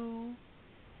true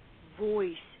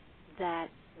voice that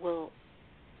will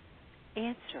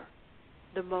answer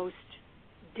the most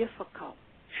difficult,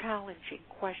 challenging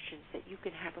questions that you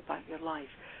can have about your life,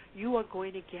 you are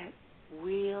going to get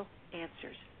real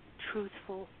answers,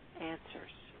 truthful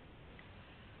answers.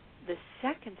 The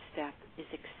second step is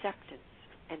acceptance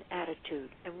and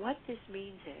attitude. And what this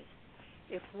means is,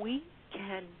 if we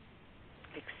can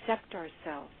accept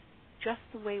ourselves just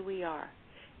the way we are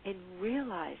and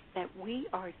realize that we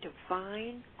are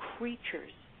divine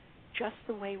creatures just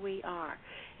the way we are,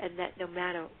 and that no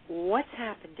matter what's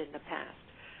happened in the past,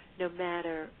 no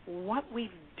matter what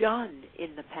we've done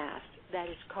in the past that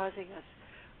is causing us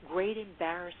great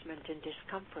embarrassment and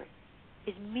discomfort,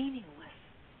 is meaningless.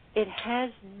 It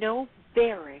has no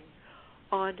bearing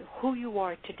on who you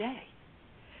are today.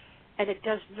 And it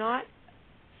does not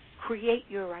create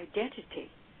your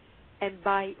identity. And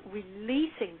by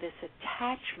releasing this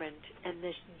attachment and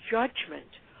this judgment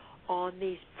on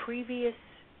these previous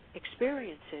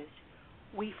experiences,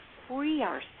 we free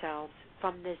ourselves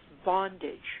from this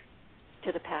bondage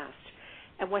to the past.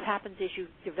 And what happens is you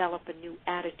develop a new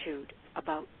attitude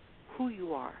about who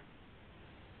you are.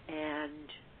 And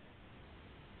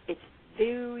it's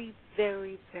very,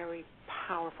 very, very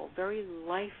powerful, very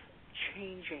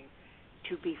life-changing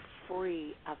to be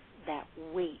free of that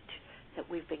weight that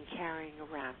we've been carrying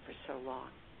around for so long.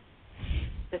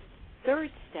 The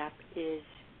third step is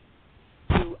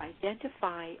to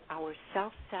identify our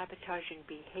self-sabotaging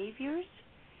behaviors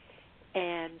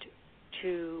and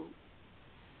to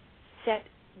set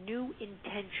new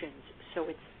intentions. So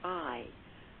it's I.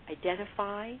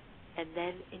 Identify and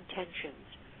then intentions.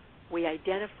 We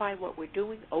identify what we're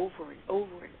doing over and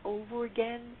over and over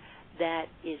again that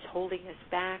is holding us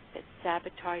back, that's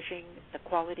sabotaging the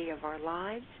quality of our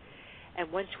lives. And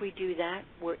once we do that,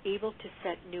 we're able to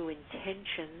set new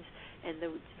intentions. And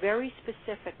it's very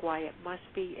specific why it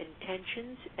must be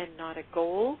intentions and not a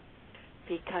goal,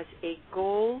 because a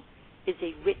goal is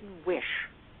a written wish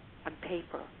on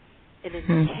paper. An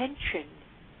intention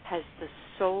has the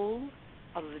soul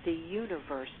of the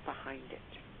universe behind it.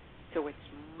 So it's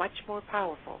much more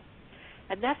powerful.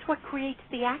 And that's what creates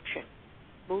the action.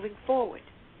 Moving forward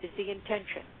is the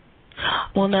intention.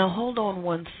 Well, now, hold on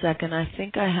one second. I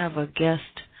think I have a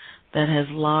guest that has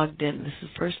logged in. This is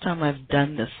the first time I've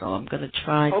done this, so I'm going to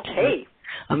try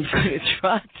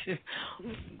to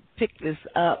pick this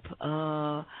up.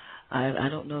 I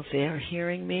don't know if they are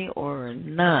hearing me or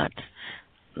not.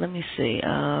 Let me see.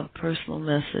 Personal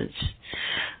message.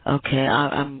 Okay,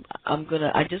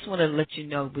 I just want to let you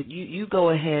know, but you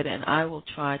go ahead and I will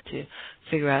try to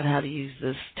figure out how to use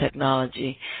this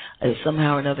technology.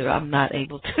 Somehow or another, I'm not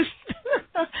able to.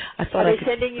 I thought Are they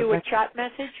sending you a chat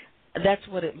message? That's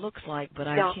what it looks like, but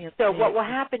I can't. So what will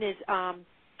happen is I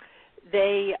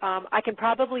can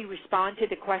probably respond to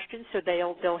the question, so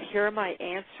they'll hear my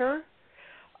answer.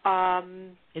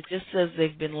 It just says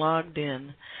they've been logged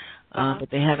in. But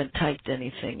they haven't typed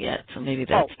anything yet, so maybe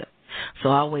that's it. So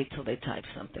I'll wait till they type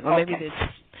something, or maybe they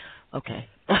just. Okay,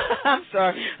 I'm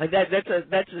sorry.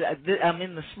 I'm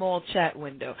in the small chat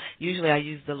window. Usually I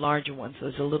use the larger one, so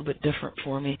it's a little bit different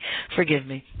for me. Forgive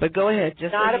me, but go ahead.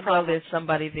 Just so you know, there's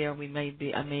somebody there.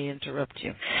 I may interrupt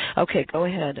you. Okay, go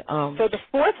ahead. So the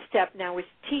fourth step now is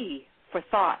T for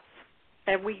thoughts,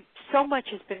 and so much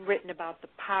has been written about the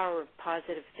power of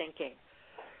positive thinking.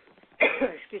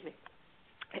 Excuse me.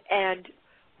 And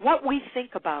what we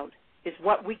think about is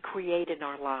what we create in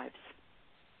our lives.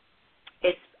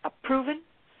 It's a proven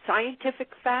scientific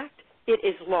fact. It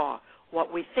is law.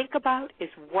 What we think about is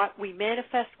what we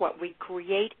manifest, what we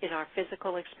create in our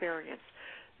physical experience.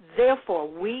 Therefore,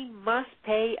 we must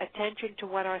pay attention to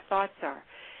what our thoughts are.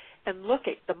 And look,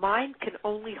 the mind can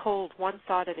only hold one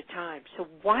thought at a time, so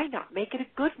why not make it a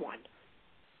good one?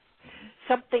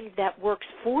 Something that works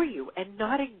for you and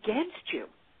not against you.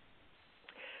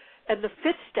 And the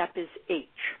fifth step is H,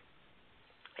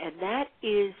 and that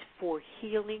is for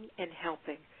healing and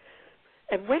helping.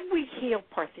 And when we heal,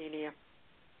 Parthenia,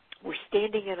 we're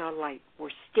standing in our light. We're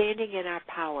standing in our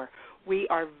power. We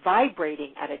are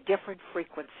vibrating at a different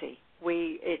frequency.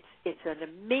 It's an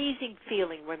amazing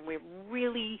feeling when we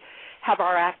really have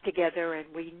our act together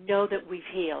and we know that we've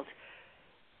healed.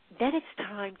 Then it's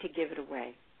time to give it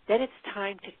away. Then it's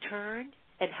time to turn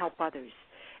and help others.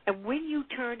 And when you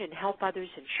turn and help others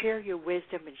and share your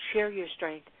wisdom and share your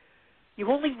strength,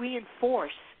 you only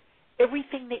reinforce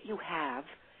everything that you have.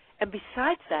 And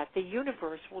besides that, the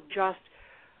universe will just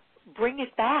bring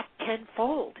it back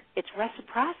tenfold. It's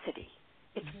reciprocity.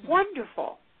 It's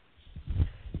wonderful.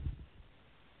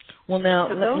 Well, now,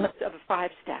 so those are the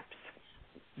 5 steps.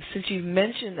 Since you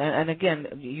mentioned, and again,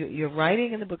 your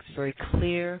writing in the book is very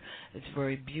clear. It's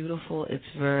very beautiful. It's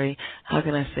very, how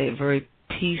can I say it, very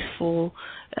peaceful.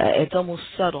 It's almost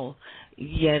subtle,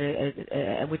 yet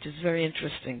which is very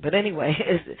interesting. But anyway,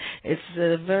 it's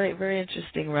a very, very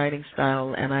interesting writing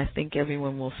style, and I think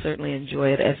everyone will certainly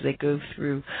enjoy it as they go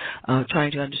through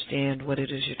trying to understand what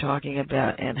it is you're talking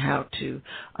about and how to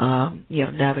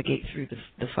navigate through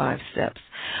the 5 steps.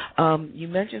 You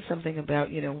mentioned something about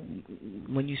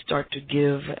when you start to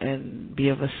give and be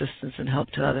of assistance and help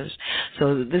to others.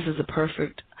 So this is a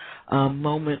perfect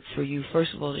moment for you,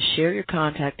 first of all, to share your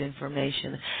contact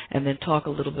information and then talk a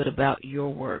little bit about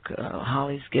your work,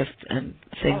 Holly's gift and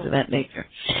things of that nature.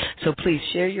 So please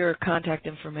share your contact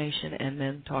information and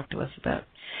then talk to us about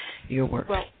your work.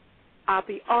 Well, I'll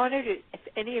be honored if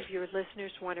any of your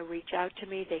listeners want to reach out to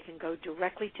me. They can go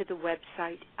directly to the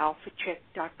website,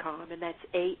 alphachick.com, and that's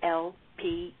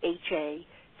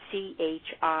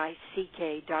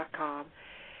ALPHACHICK.com.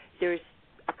 There's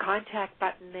a contact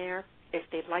button there if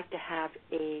they'd like to have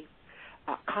a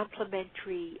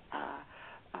complimentary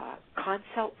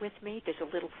consult with me. There's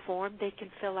a little form they can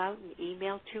fill out and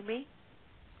email to me.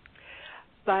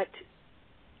 But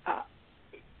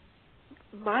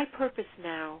my purpose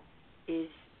now is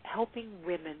helping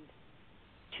women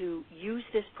to use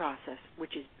this process,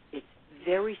 which is it's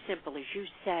very simple. As you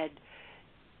said,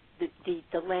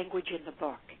 the language in the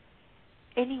book,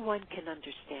 anyone can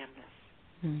understand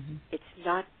this. Mm-hmm. It's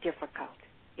not difficult.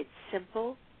 It's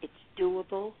simple, it's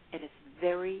doable, and it's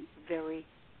very, very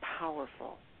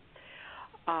powerful.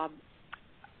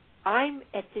 I'm,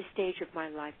 at this stage of my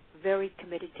life, very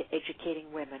committed to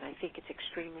educating women. I think it's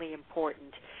extremely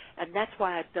important, and that's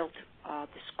why I built the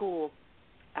school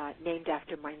named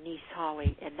after my niece,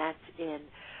 Holly, and that's in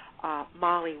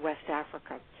Mali, West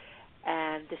Africa.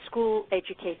 And the school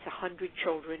educates 100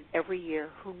 children every year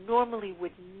who normally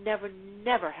would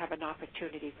never have an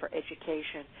opportunity for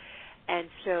education. And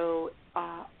so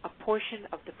a portion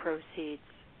of the proceeds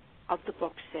of the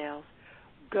book sales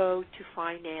go to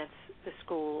finance the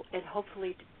school and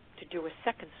hopefully to do a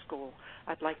second school.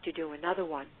 I'd like to do another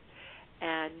one.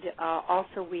 And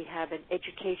also we have an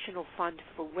educational fund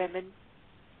for women.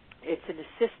 It's an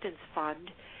assistance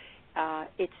fund.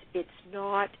 It's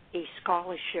not a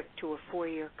scholarship to a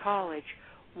four-year college.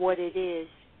 What it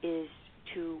is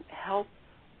to help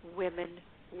women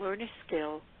learn a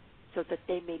skill so that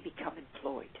they may become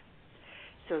employed.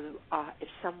 So if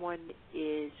someone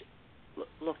is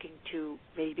looking to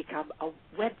maybe become a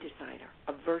web designer,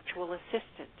 a virtual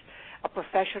assistant, a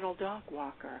professional dog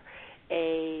walker,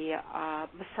 a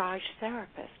massage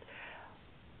therapist,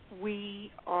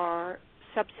 we are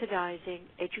subsidizing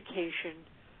education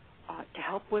to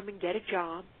help women get a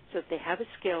job so that they have a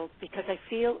skill, because I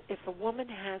feel if a woman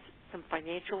has some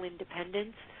financial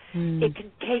independence, it can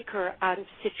take her out of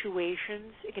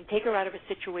situations. It can take her out of a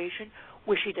situation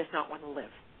where she does not want to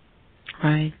live.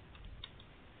 Right.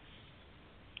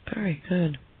 Very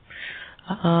good.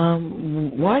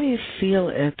 Why do you feel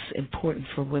it's important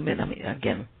for women? I mean,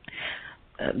 again,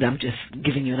 I'm just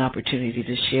giving you an opportunity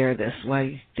to share this. Why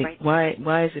do you think? Right.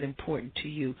 Why is it important to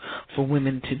you for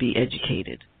women to be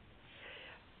educated?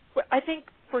 Well, I think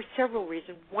for several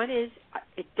reasons. One is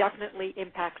it definitely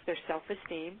impacts their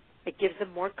self-esteem. It gives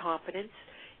them more confidence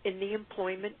in the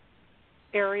employment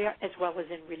area as well as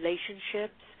in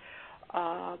relationships.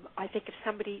 I think if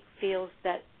somebody feels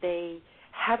that they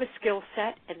have a skill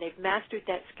set and they've mastered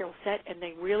that skill set and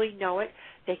they really know it,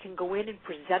 they can go in and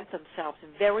present themselves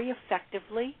very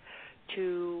effectively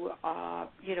to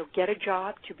get a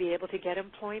job, to be able to get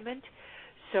employment.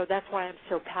 So that's why I'm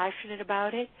so passionate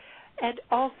about it. And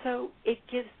also it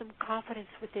gives them confidence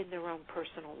within their own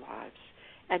personal lives.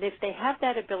 And if they have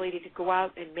that ability to go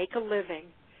out and make a living,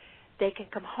 they can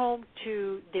come home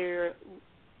to their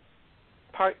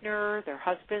partner, their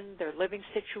husband, their living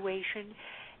situation,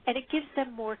 and it gives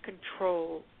them more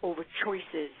control over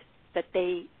choices that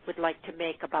they would like to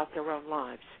make about their own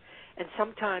lives. And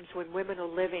sometimes when women are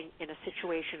living in a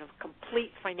situation of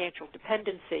complete financial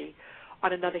dependency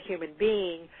on another human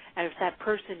being, and if that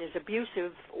person is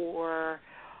abusive or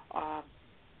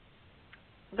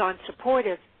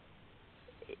non-supportive,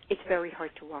 it's very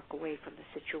hard to walk away from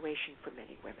the situation for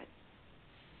many women.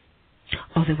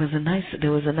 Oh, there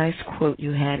was a nice quote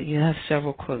you had. You have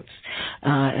several quotes,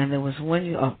 and there was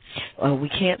one. We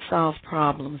can't solve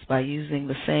problems by using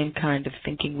the same kind of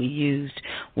thinking we used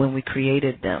when we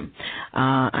created them.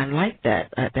 I like that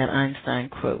Einstein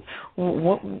quote.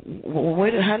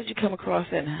 How did you come across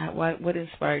that, and what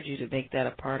inspired you to make that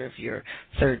a part of your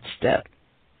third step?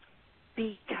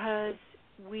 Because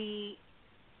we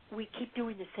keep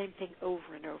doing the same thing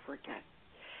over and over again.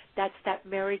 That's that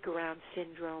merry-go-round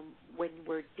syndrome when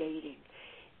we're dating.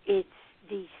 It's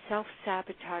the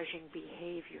self-sabotaging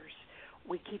behaviors.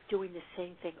 We keep doing the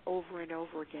same thing over and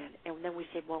over again, and then we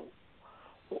say, well,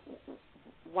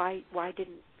 why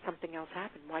didn't something else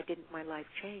happen? Why didn't my life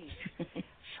change?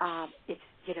 It's,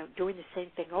 doing the same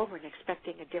thing over and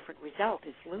expecting a different result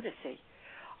is lunacy.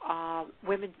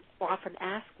 Women often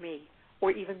ask me,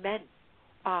 or even men,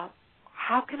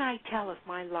 how can I tell if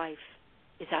my life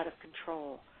is out of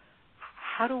control?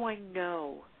 How do I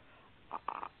know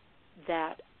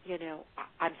that,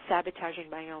 I'm sabotaging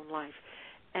my own life?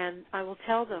 And I will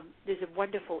tell them there's a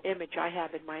wonderful image I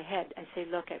have in my head. I say,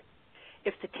 look,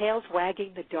 if the tail's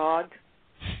wagging the dog,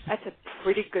 that's a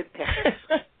pretty good picture.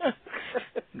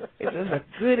 It's a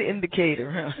good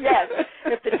indicator, huh? Yes.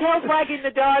 If the tail's wagging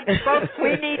the dog, folks,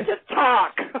 we need to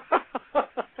talk.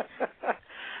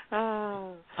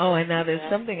 Oh, and now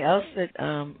there's something else that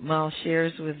Mal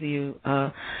shares with you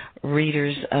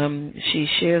readers. She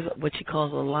shares what she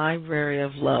calls a library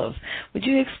of love. Would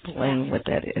you explain what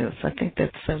that is? I think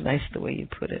that's so nice the way you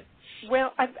put it.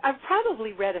 Well, I've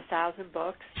probably read 1,000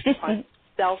 books on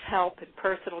self-help and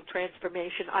personal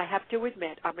transformation. I have to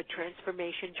admit, I'm a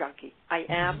transformation junkie. I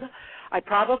am. I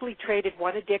probably traded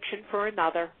one addiction for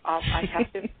another. I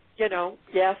have to,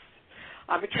 yes,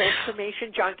 I'm a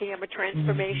transformation junkie. I'm a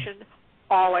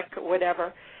transformation-aholic,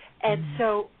 whatever. And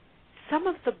so some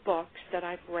of the books that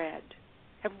I've read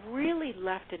have really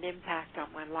left an impact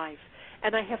on my life.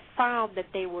 And I have found that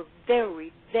they were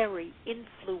very, very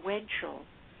influential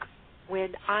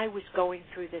when I was going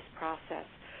through this process.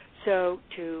 So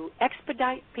to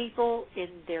expedite people in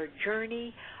their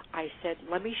journey, I said,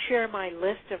 let me share my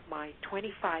list of my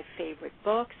 25 favorite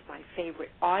books, my favorite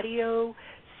audio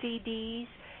CDs,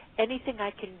 anything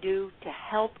I can do to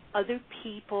help other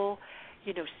people,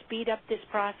 speed up this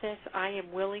process. I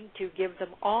am willing to give them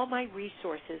all my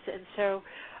resources. And so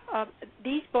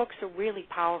these books are really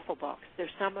powerful books. They're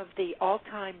some of the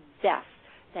all-time best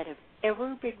that have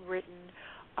ever been written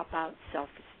about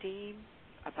self-esteem,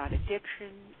 about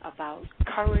addiction, about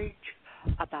courage,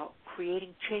 about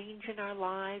creating change in our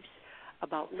lives,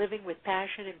 about living with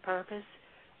passion and purpose.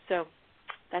 So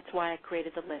that's why I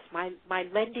created the list. My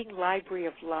lending library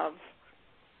of love.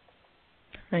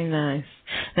 Very nice.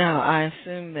 Now, I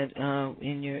assume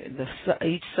that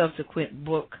each subsequent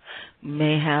book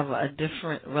may have a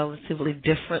relatively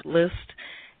different list.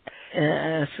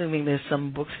 Assuming there's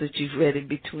some books that you've read in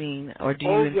between, or do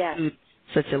you include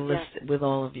such a list with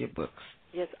all of your books?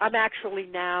 Yes, I'm actually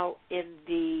now in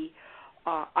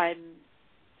I'm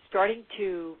starting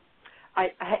to,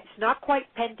 it's not quite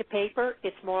pen to paper,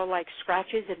 it's more like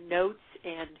scratches and notes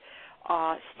and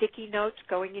sticky notes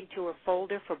going into a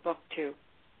folder for book 2.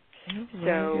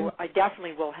 So I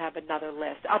definitely will have another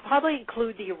list. I'll probably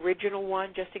include the original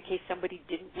one just in case somebody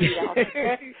didn't read out of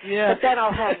it. But then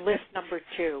I'll have list number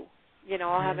 2.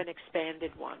 I'll have an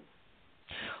expanded one.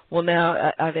 Well,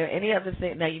 now, are there any other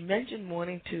things? Now, you mentioned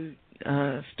wanting to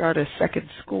start a second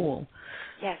school.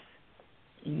 Yes.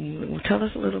 Tell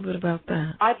us a little bit about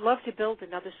that. I'd love to build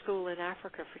another school in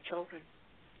Africa for children.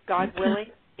 God willing,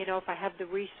 if I have the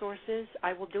resources,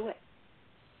 I will do it.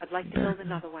 I'd like to build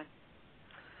another one.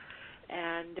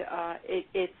 And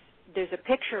there's a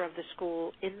picture of the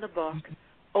school in the book,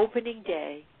 opening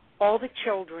day, all the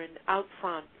children out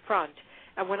front.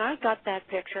 And when I got that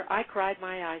picture, I cried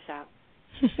my eyes out.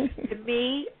 To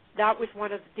me, that was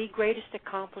one of the greatest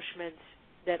accomplishments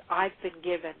that I've been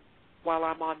given while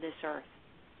I'm on this earth,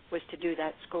 was to do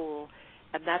that school.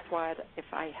 And that's why, if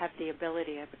I have the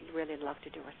ability, I would really love to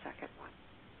do a second one.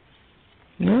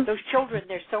 Yeah. Those children,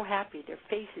 they're so happy. Their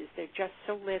faces, they're just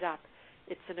so lit up.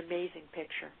 It's an amazing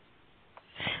picture.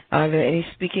 Are there any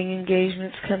speaking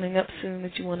engagements coming up soon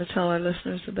that you want to tell our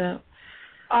listeners about?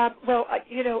 Well,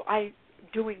 I'm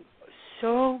doing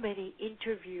so many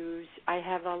interviews. I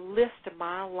have a list a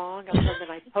mile long of them,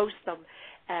 and I post them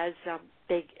as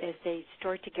they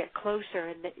start to get closer.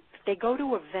 And if they go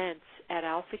to events at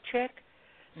Alpha Chick,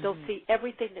 they'll see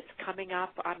everything that's coming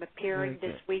up. I'm appearing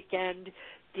this weekend.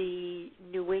 The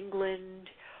New England,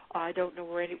 I don't know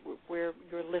where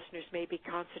your listeners may be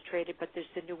concentrated, but there's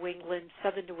the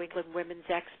Southern New England Women's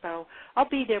Expo. I'll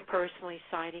be there personally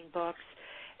signing books.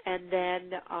 And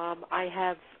then I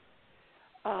have,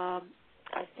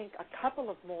 I think, a couple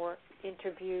of more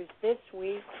interviews this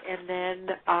week, and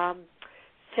then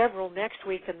several next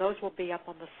week, and those will be up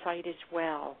on the site as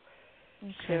well.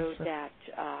 Okay, so that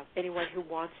anyone who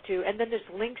wants to. And then there's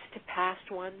links to past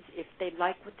ones if they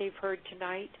like what they've heard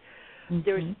tonight.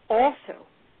 There's also,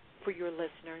 for your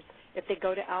listeners, if they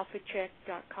go to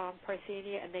alphacheck.com,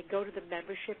 Parthenia, and they go to the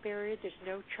membership area, there's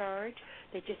no charge.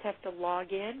 They just have to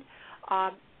log in,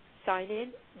 sign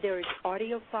in. There's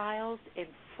audio files and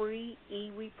free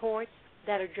e-reports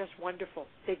that are just wonderful.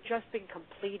 They've just been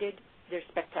completed. They're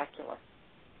spectacular.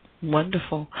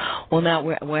 Wonderful. Well, now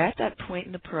we're at that point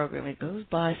in the program. It goes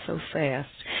by so fast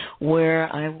where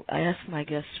I ask my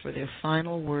guests for their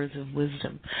final words of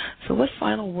wisdom. So what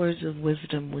final words of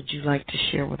wisdom would you like to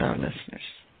share with our listeners?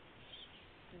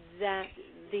 That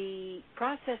the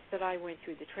process that I went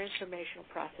through, the transformational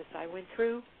process I went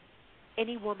through,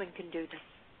 any woman can do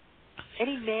this.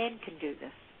 Any man can do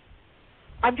this.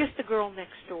 I'm just the girl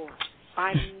next door.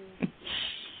 I'm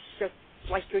just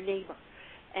like your neighbor.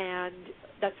 And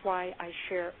that's why I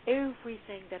share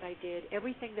everything that I did,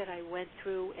 everything that I went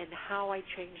through, and how I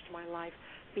changed my life,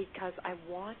 because I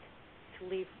want to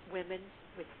leave women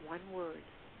with one word: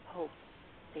 hope.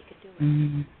 They can do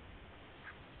it.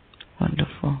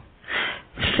 Wonderful.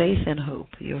 Faith and hope.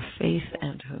 Your faith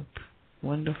and hope.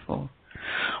 Wonderful.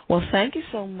 Well, thank you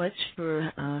so much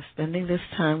for spending this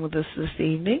time with us this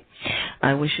evening.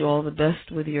 I wish you all the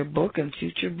best with your book and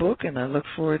future book, and I look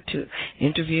forward to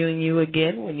interviewing you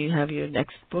again when you have your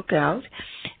next book out.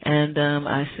 And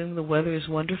I assume the weather is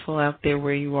wonderful out there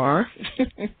where you are.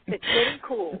 It's getting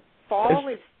cool. Fall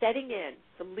is setting in.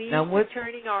 The leaves are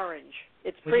turning orange.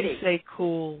 It's pretty. When you say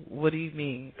cool, what do you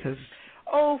mean?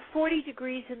 40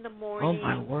 degrees in the morning. Oh,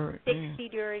 my word. 60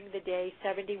 during the day,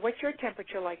 70. What's your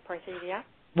temperature like, Parthenia?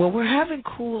 Well, we're having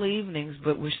cool evenings,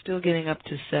 but we're still getting up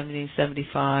to 70,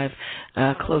 75,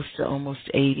 close to almost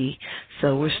 80.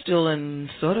 So we're still in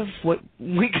sort of what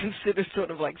we consider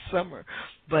sort of like summer.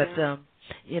 But,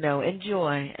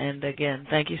 enjoy. And, again,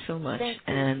 thank you so much. Thank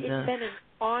you. And, it's been an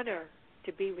honor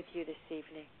to be with you this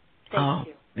evening. Thank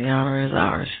you. The honor is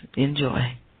ours.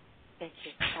 Enjoy. Thank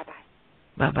you.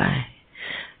 Bye-bye. Bye-bye.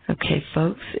 Okay,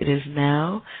 folks, it is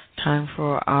now time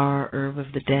for our herb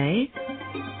of the day.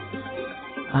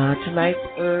 Tonight's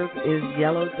herb is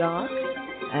yellow dock,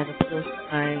 and of course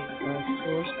my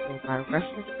source or my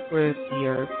reference for the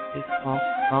herb is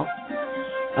salt.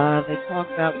 They talk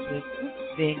about the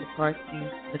being the parts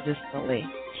used medicinally.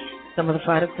 Some of the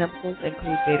phytochemicals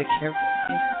include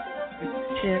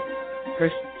beta-carotene,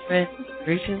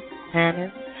 quercetin,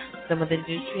 tannins. Some of the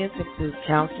nutrients include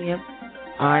calcium,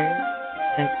 iron,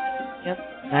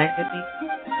 magnesium,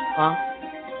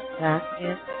 phosphorus,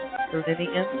 potassium,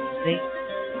 selenium, zinc,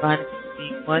 vitamin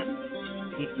B1,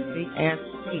 B3, and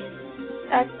C.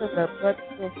 Acts as a blood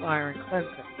purifier and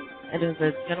cleanser, and is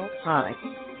a general tonic,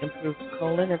 improves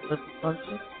colon and liver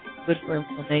function, good for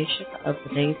inflammation of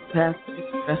the nasal passage,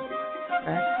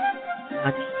 respiratory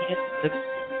tract, liver,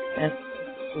 and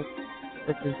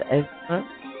such as eczema,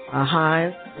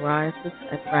 hives, psoriasis,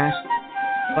 and rashes.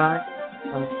 By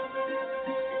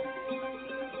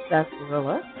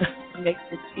sarsaparilla makes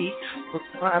the tea for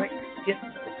chronic skin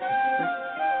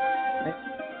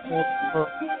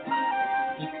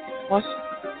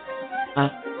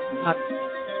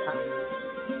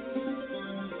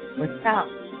without.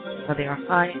 They are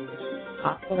high in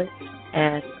oxalic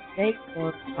and they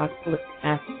form oxalic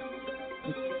acid.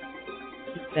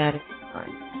 Keep that in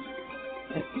mind.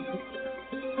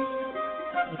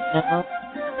 Now,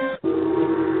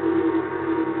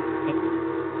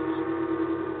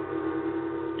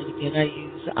 and again, I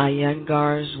use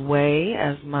Iyengar's Way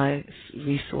as my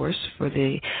resource for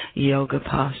the yoga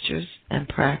postures and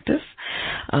practice.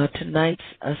 Tonight's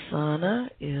asana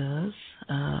is,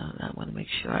 I want to make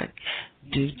sure I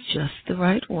do just the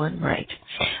right one, right,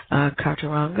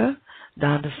 Chaturanga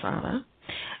Dandasana.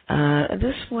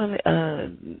 This one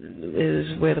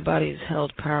is where the body is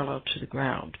held parallel to the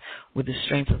ground with the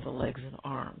strength of the legs and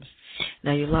arms.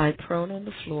 Now you lie prone on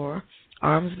the floor,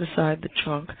 arms beside the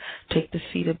trunk, take the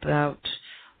feet about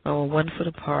 1 foot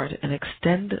apart and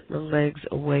extend the legs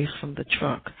away from the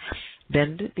trunk.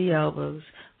 Bend the elbows,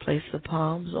 place the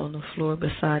palms on the floor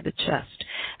beside the chest,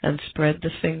 and spread the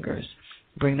fingers.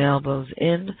 Bring the elbows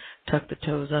in, tuck the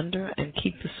toes under, and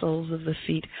keep the soles of the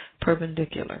feet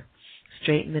perpendicular.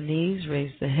 Straighten the knees,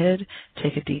 raise the head,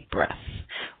 take a deep breath.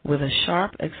 With a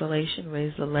sharp exhalation,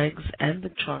 raise the legs and the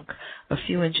trunk a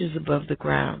few inches above the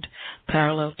ground,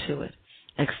 parallel to it.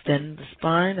 Extend the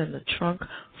spine and the trunk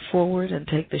forward and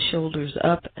take the shoulders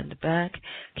up and back,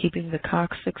 keeping the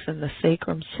coccyx and the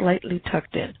sacrum slightly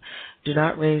tucked in. Do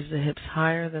not raise the hips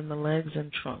higher than the legs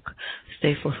and trunk.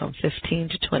 Stay for from 15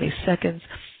 to 20 seconds,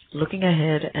 looking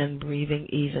ahead and breathing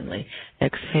evenly.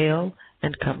 Exhale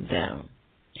and come down.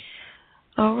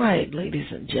 All right, ladies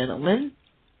and gentlemen.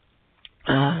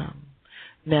 Now,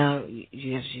 as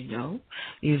you know,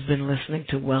 you've been listening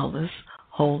to Wellness,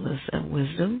 Wholeness, and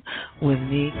Wisdom with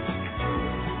me.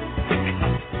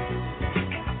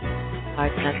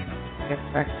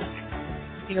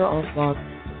 Here on Blog.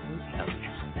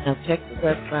 Now check the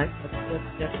website at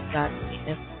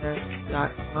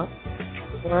www.cnhp.com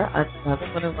or another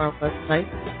one of our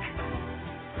websites,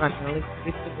 primarily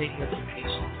with the radio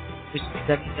station, which is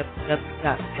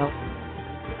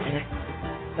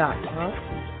www.wellness.com.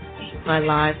 See my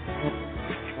live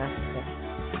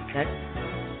next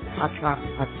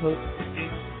October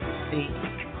 2.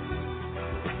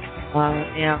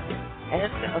 Now,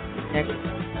 end of the next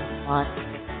live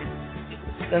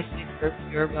discussing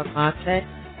yerba mate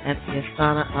and the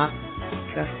asana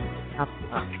discussing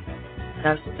kappa.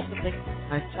 Now, this is the link to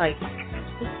my site.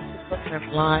 This is the program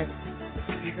live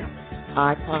computer,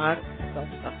 iPod,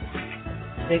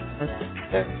 big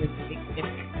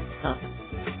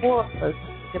or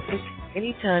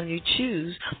anytime you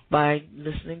choose by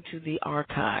listening to the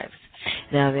archives.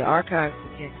 Now, the archives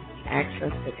can be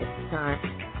accessed at any time.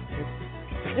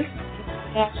 This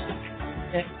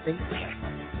is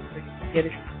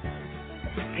getting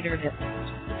internet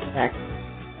back.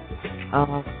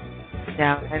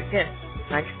 Now, and again,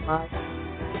 nice live.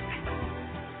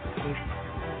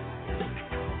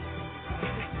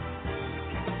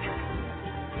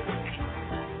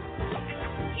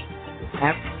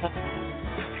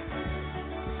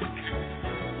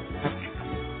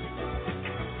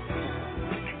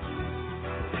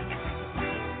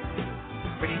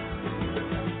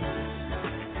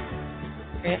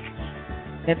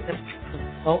 And the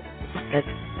consult at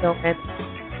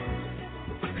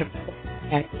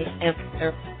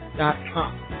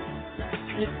amtherapy.com.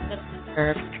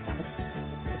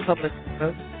 The public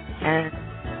vote and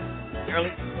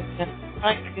early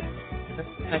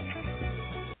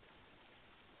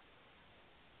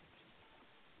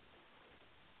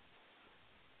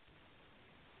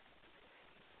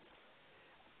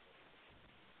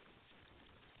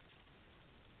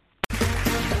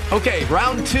Okay,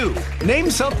 round two. Name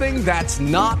something that's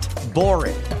not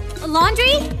boring. A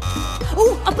laundry?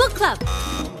 Ooh, a book club.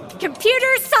 Computer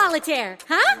solitaire,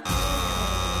 huh?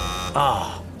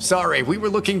 Ah, sorry, we were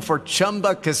looking for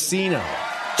Chumba Casino.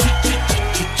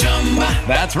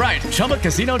 That's right,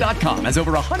 ChumbaCasino.com has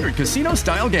over 100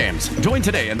 casino-style games. Join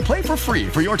today and play for free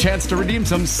for your chance to redeem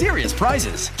some serious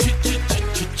prizes.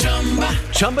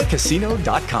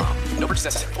 ChumbaCasino.com. No purchase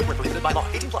necessary. Void where prohibited by law.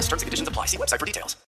 18+ terms and conditions apply. See website for details.